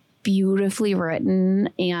just beautifully written,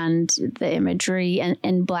 and the imagery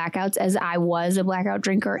and blackouts, as I was a blackout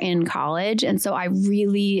drinker in college. And so I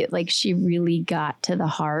really she really got to the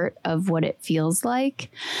heart of what it feels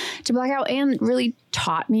like to blackout and really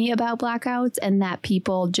taught me about blackouts and that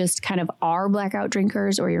people just kind of are blackout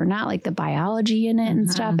drinkers or you're not, like the biology in it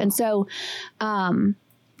and stuff. And so,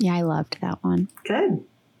 I loved that one. Good.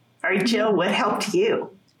 All right, Jill, what helped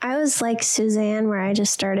you? I was like Suzanne, where I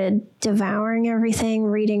just started devouring everything,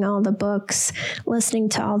 reading all the books, listening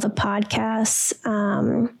to all the podcasts.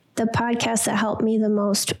 The podcast that helped me the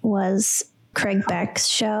most was Craig Beck's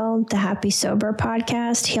show, the Happy Sober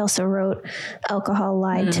podcast. He also wrote Alcohol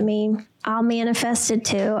Lied to Me. I'll manifest it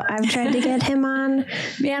too. I've tried to get him on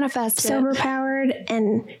Sober Powered,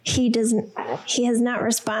 and he has not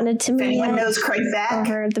responded to me yet. Anyone knows Craig Beck?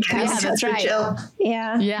 Over the past. Yeah, that's right. Jill.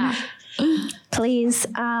 Yeah. Please.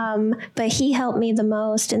 But he helped me the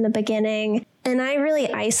most in the beginning. And I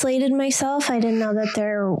really isolated myself. I didn't know that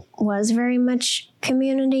there was very much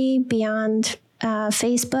community beyond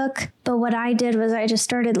Facebook. But what I did was I just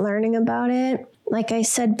started learning about it. Like I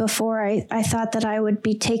said before, I thought that I would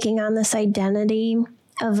be taking on this identity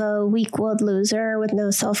of a weak-willed loser with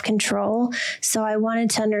no self-control. So I wanted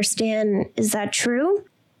to understand, is that true?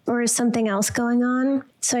 Or is something else going on?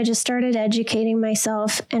 So I just started educating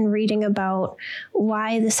myself and reading about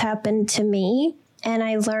why this happened to me. And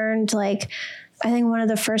I learned, I think one of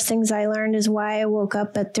the first things I learned is why I woke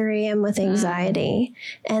up at 3 a.m. with anxiety.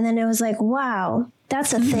 And then it was like, wow,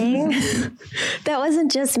 that's a thing. That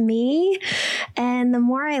wasn't just me. And the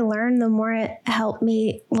more I learned, the more it helped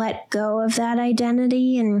me let go of that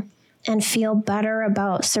identity and feel better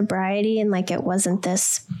about sobriety. And it wasn't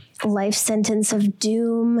this life sentence of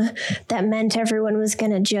doom that meant everyone was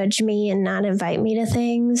going to judge me and not invite me to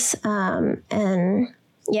things.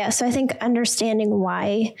 So I think understanding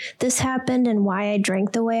why this happened and why I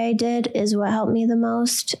drank the way I did is what helped me the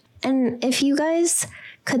most. And if you guys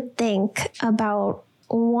could think about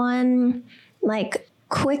one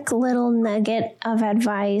quick little nugget of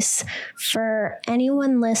advice for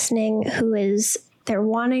anyone listening they're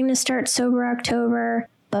wanting to start Sober October,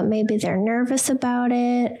 but maybe they're nervous about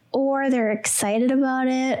it or they're excited about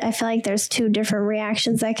it. I feel like there's two different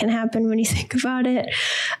reactions that can happen when you think about it.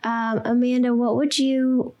 Amanda, what would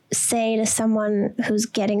you say to someone who's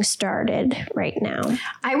getting started right now?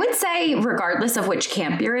 I would say, regardless of which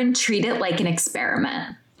camp you're in, treat it like an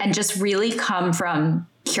experiment and just really come from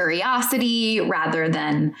curiosity rather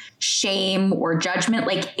than shame or judgment.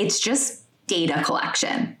 Like, it's just data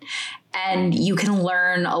collection. And you can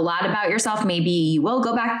learn a lot about yourself. Maybe you will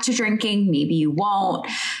go back to drinking, maybe you won't.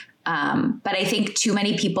 But I think too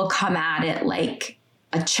many people come at it like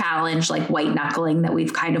a challenge, like white knuckling that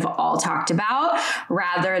we've kind of all talked about,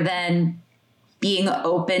 rather than being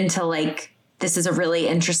open to like, this is a really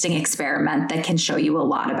interesting experiment that can show you a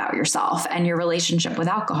lot about yourself and your relationship with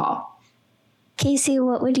alcohol. Casey,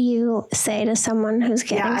 what would you say to someone who's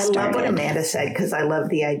getting started? I love what Amanda said, because I love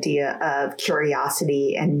the idea of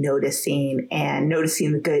curiosity and noticing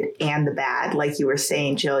the good and the bad. Like you were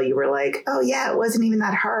saying, Jill, you were like, oh yeah, it wasn't even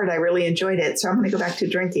that hard. I really enjoyed it. So I'm going to go back to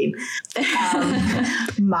drinking.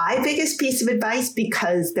 My biggest piece of advice,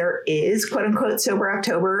 because there is quote unquote Sober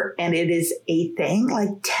October and it is a thing, like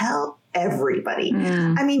tell everybody.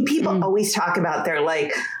 I mean, people always talk about they're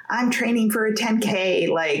like, I'm training for a 10K,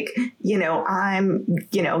 like, I'm,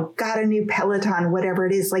 got a new Peloton, whatever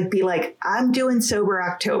it is, like, be like, I'm doing Sober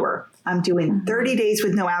October. I'm doing 30 days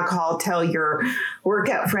with no alcohol. Tell your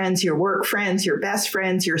workout friends, your work friends, your best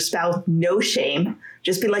friends, your spouse, no shame.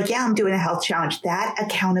 Just be like, yeah, I'm doing a health challenge. That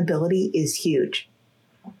accountability is huge.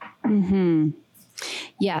 Mm-hmm.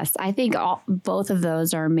 Yes, I think both of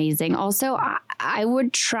those are amazing. Also, I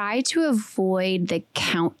would try to avoid the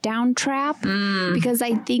countdown trap because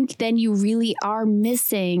I think then you really are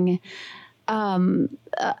missing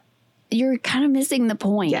you're kind of missing the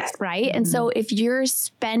point, right? And so if you're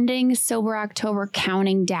spending Sober October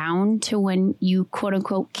counting down to when you quote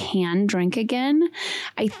unquote can drink again,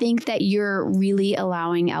 I think that you're really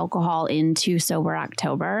allowing alcohol into Sober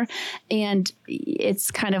October, and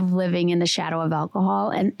it's kind of living in the shadow of alcohol.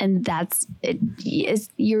 And that's it.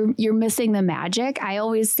 You're missing the magic. I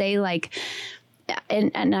always say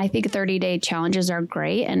and I think 30-day challenges are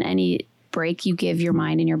great, and any break you give your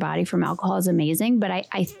mind and your body from alcohol is amazing. But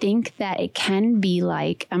I think that it can be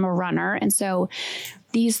like, I'm a runner. And so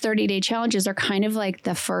these 30-day challenges are kind of like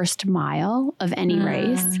the first mile of any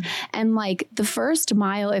race. And like the first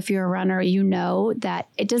mile, if you're a runner, you know that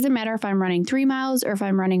it doesn't matter if I'm running 3 miles or if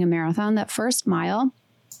I'm running a marathon, that first mile,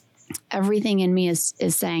 everything in me is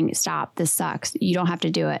saying, stop, this sucks. You don't have to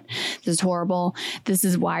do it. This is horrible. This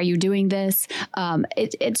is why are you doing this?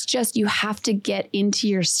 It's just, you have to get into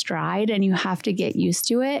your stride and you have to get used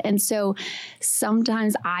to it. And so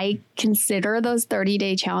sometimes I consider those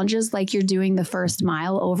 30-day challenges like you're doing the first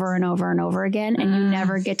mile over and over and over again. And you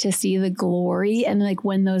never get to see the glory. And like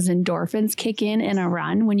when those endorphins kick in a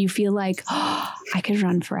run, when you feel like, oh, I could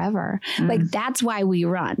run forever. Like that's why we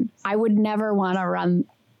run. I would never want to run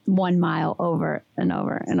 1 mile over and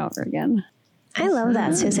over and over again. I love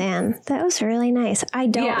that, Suzanne. That was really nice. I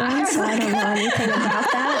don't run, so I don't know anything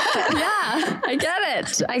about that. But yeah, I get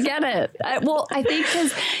it. I think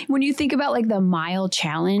because when you think about like the mile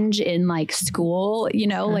challenge in like school,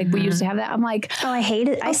 like we used to have that. I'm like, oh, I hate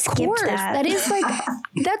it. I skipped that. That is like,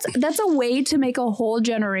 that's a way to make a whole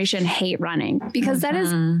generation hate running, because that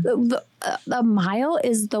is the mile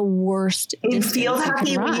is the worst. In field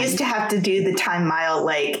hockey, we used to have to do the time mile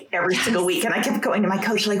like every single week. And I kept going to my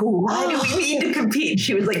coach like, why do we need to compete?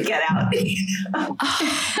 She was like, get out. Because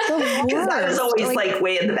I was always like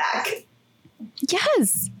way in the back.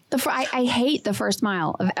 Yes. I hate the first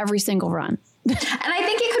mile of every single run. And I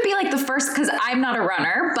think it could be like the first, because I'm not a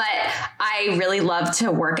runner, but I really love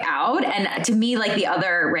to work out. And to me, like the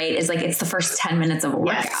other rate is like, it's the first 10 minutes of a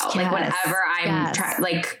workout. Like whenever I'm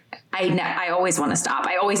I always want to stop.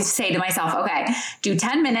 I always say to myself, okay, do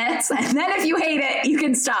 10 minutes. And then if you hate it, you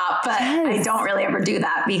can stop. But I don't really ever do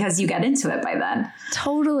that because you get into it by then.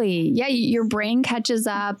 Totally. Yeah. Your brain catches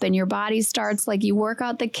up and your body starts like you work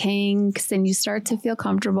out the kinks and you start to feel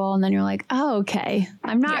comfortable. And then you're like, oh, okay,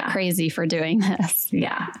 I'm not crazy for doing this.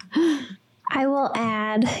 Yeah. I will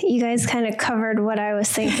add, you guys kind of covered what I was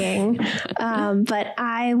thinking, but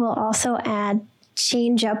I will also add,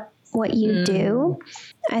 change up what you do.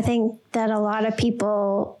 I think that a lot of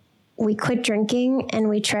people we quit drinking and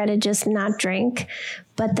we try to just not drink,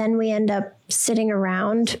 but then we end up sitting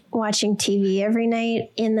around watching TV every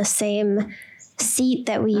night in the same seat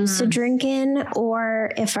that we used to drink in,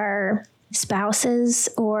 or if our spouses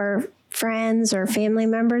or friends or family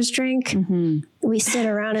members drink, we sit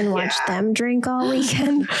around and watch them drink all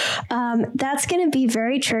weekend. That's going to be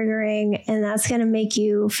very triggering, and that's going to make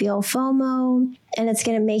you feel FOMO, and it's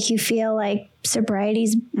going to make you feel like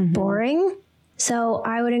sobriety's boring. So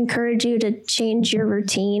I would encourage you to change your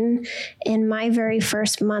routine. In my very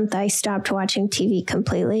first month, I stopped watching TV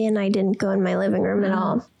completely, and I didn't go in my living room at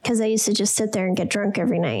all because I used to just sit there and get drunk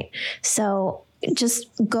every night. So just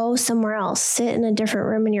go somewhere else, sit in a different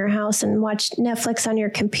room in your house and watch Netflix on your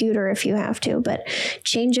computer if you have to, but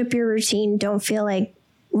change up your routine. Don't feel like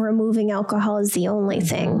removing alcohol is the only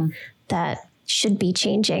thing that should be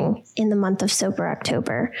changing in the month of Sober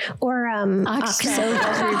October, or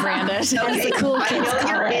October rebranded. As the cool kids I know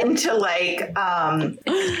you're into like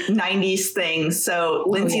 90s things. So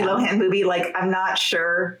Lindsay Lohan movie, like I'm not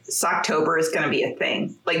sure Socktober is going to be a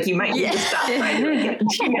thing. Like you might need to stop trying to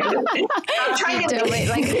I'm trying to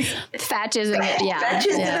like fetch isn't it? Yeah. Fetch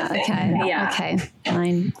isn't a thing. Okay. Yeah. Okay.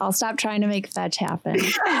 Fine. I'll stop trying to make fetch happen.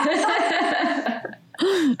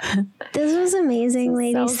 This was amazing,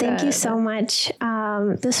 ladies. So Thank you good. so much.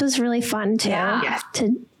 This was really fun too,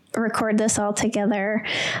 to record this all together.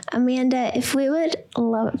 Amanda, if we would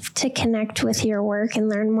love to connect with your work and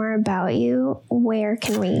learn more about you, where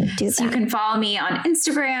can we do that? So you can follow me on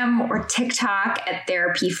Instagram or TikTok at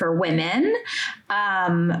Therapy for Women.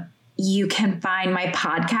 You can find my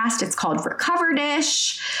podcast. It's called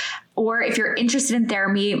Recovered-ish. Or if you're interested in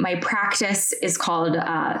therapy, my practice is called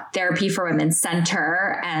Therapy for Women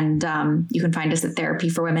Center. And you can find us at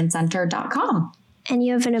therapyforwomencenter.com. And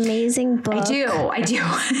you have an amazing book. I do.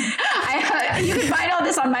 You can find all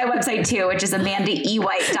this on my website too, which is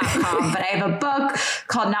amandaewhite.com. But I have a book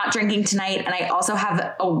called Not Drinking Tonight. And I also have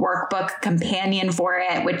a workbook companion for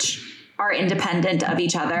it, which are independent of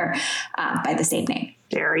each other by the same name.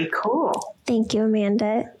 Very cool. Thank you,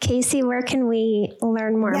 Amanda. Casey, where can we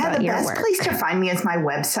learn more about your work? The best place to find me is my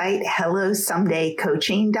website,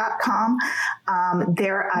 hellosomedaycoaching.com.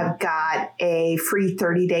 There I've got a free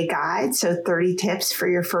 30-day guide, so 30 tips for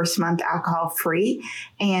your first month alcohol-free,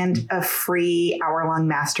 and a free hour-long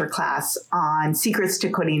masterclass on secrets to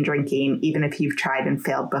quitting drinking, even if you've tried and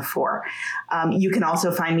failed before. You can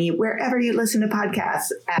also find me wherever you listen to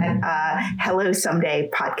podcasts at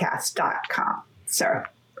hellosomedaypodcast.com. So,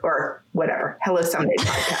 or whatever, Hello Someday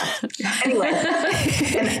podcast. Anyway,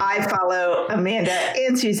 and I follow Amanda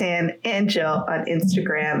and Suzanne and Jill on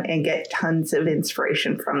Instagram and get tons of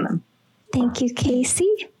inspiration from them. Thank you,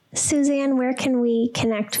 Casey. Suzanne, where can we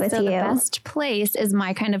connect with you? The best place is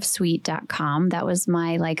mykindofsweet.com. That was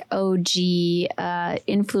my like OG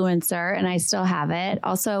influencer, and I still have it.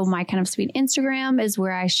 Also, My Kind of Sweet Instagram is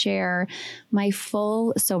where I share my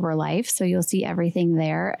full sober life. So you'll see everything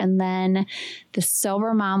there. And then the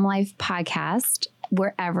Sober Mom Life podcast,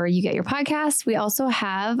 wherever you get your podcasts. We also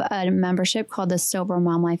have a membership called the Sober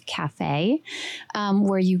Mom Life Cafe,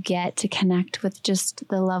 where you get to connect with just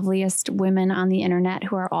the loveliest women on the internet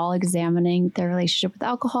who are all examining their relationship with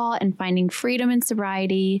alcohol and finding freedom in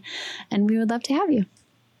sobriety. And we would love to have you.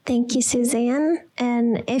 Thank you, Suzanne.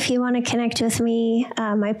 And if you want to connect with me,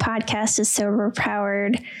 my podcast is Sober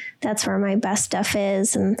Powered. That's where my best stuff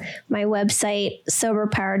is. And my website,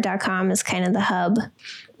 soberpowered.com, is kind of the hub.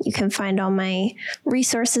 You can find all my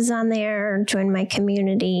resources on there, join my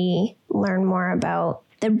community, learn more about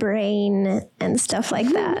the brain and stuff like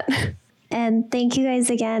that. And thank you guys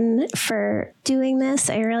again for doing this.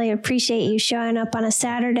 I really appreciate you showing up on a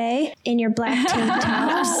Saturday in your black tank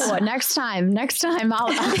tops. Oh, next time I'll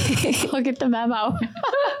get the memo.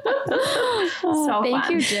 So thank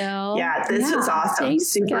fun. you, Jill. Yeah, this was awesome. Thanks,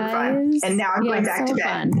 Super guys. fun. And now I'm going back to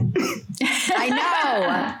bed.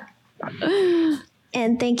 I know.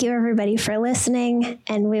 And thank you, everybody, for listening.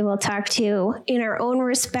 And we will talk to you in our own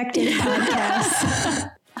respective podcasts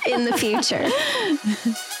in the future.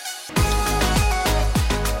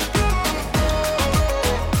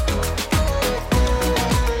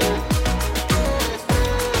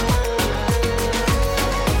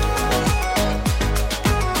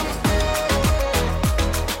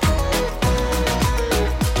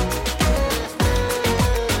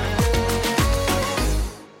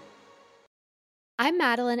 I'm Matt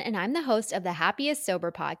Madeline, and I'm the host of the Happiest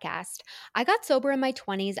Sober podcast. I got sober in my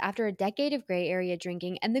 20s after a decade of gray area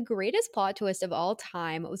drinking, and the greatest plot twist of all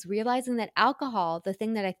time was realizing that alcohol, the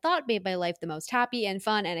thing that I thought made my life the most happy and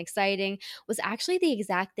fun and exciting, was actually the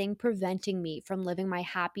exact thing preventing me from living my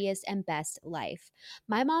happiest and best life.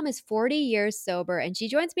 My mom is 40 years sober, and she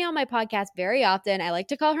joins me on my podcast very often. I like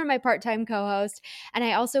to call her my part-time co-host, and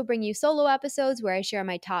I also bring you solo episodes where I share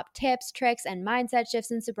my top tips, tricks, and mindset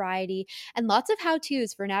shifts in sobriety, and lots of how-tos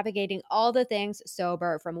for navigating all the things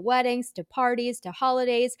sober, from weddings to parties to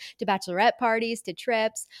holidays to bachelorette parties to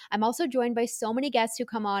trips. I'm also joined by so many guests who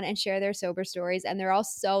come on and share their sober stories, and they're all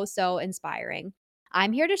so inspiring.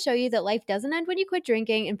 I'm here to show you that life doesn't end when you quit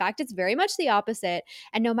drinking. In fact, it's very much the opposite.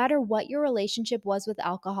 And no matter what your relationship was with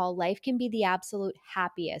alcohol, life can be the absolute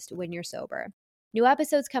happiest when you're sober. New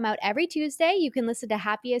episodes come out every Tuesday. You can listen to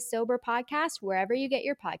Happiest Sober podcast wherever you get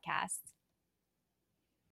your podcasts.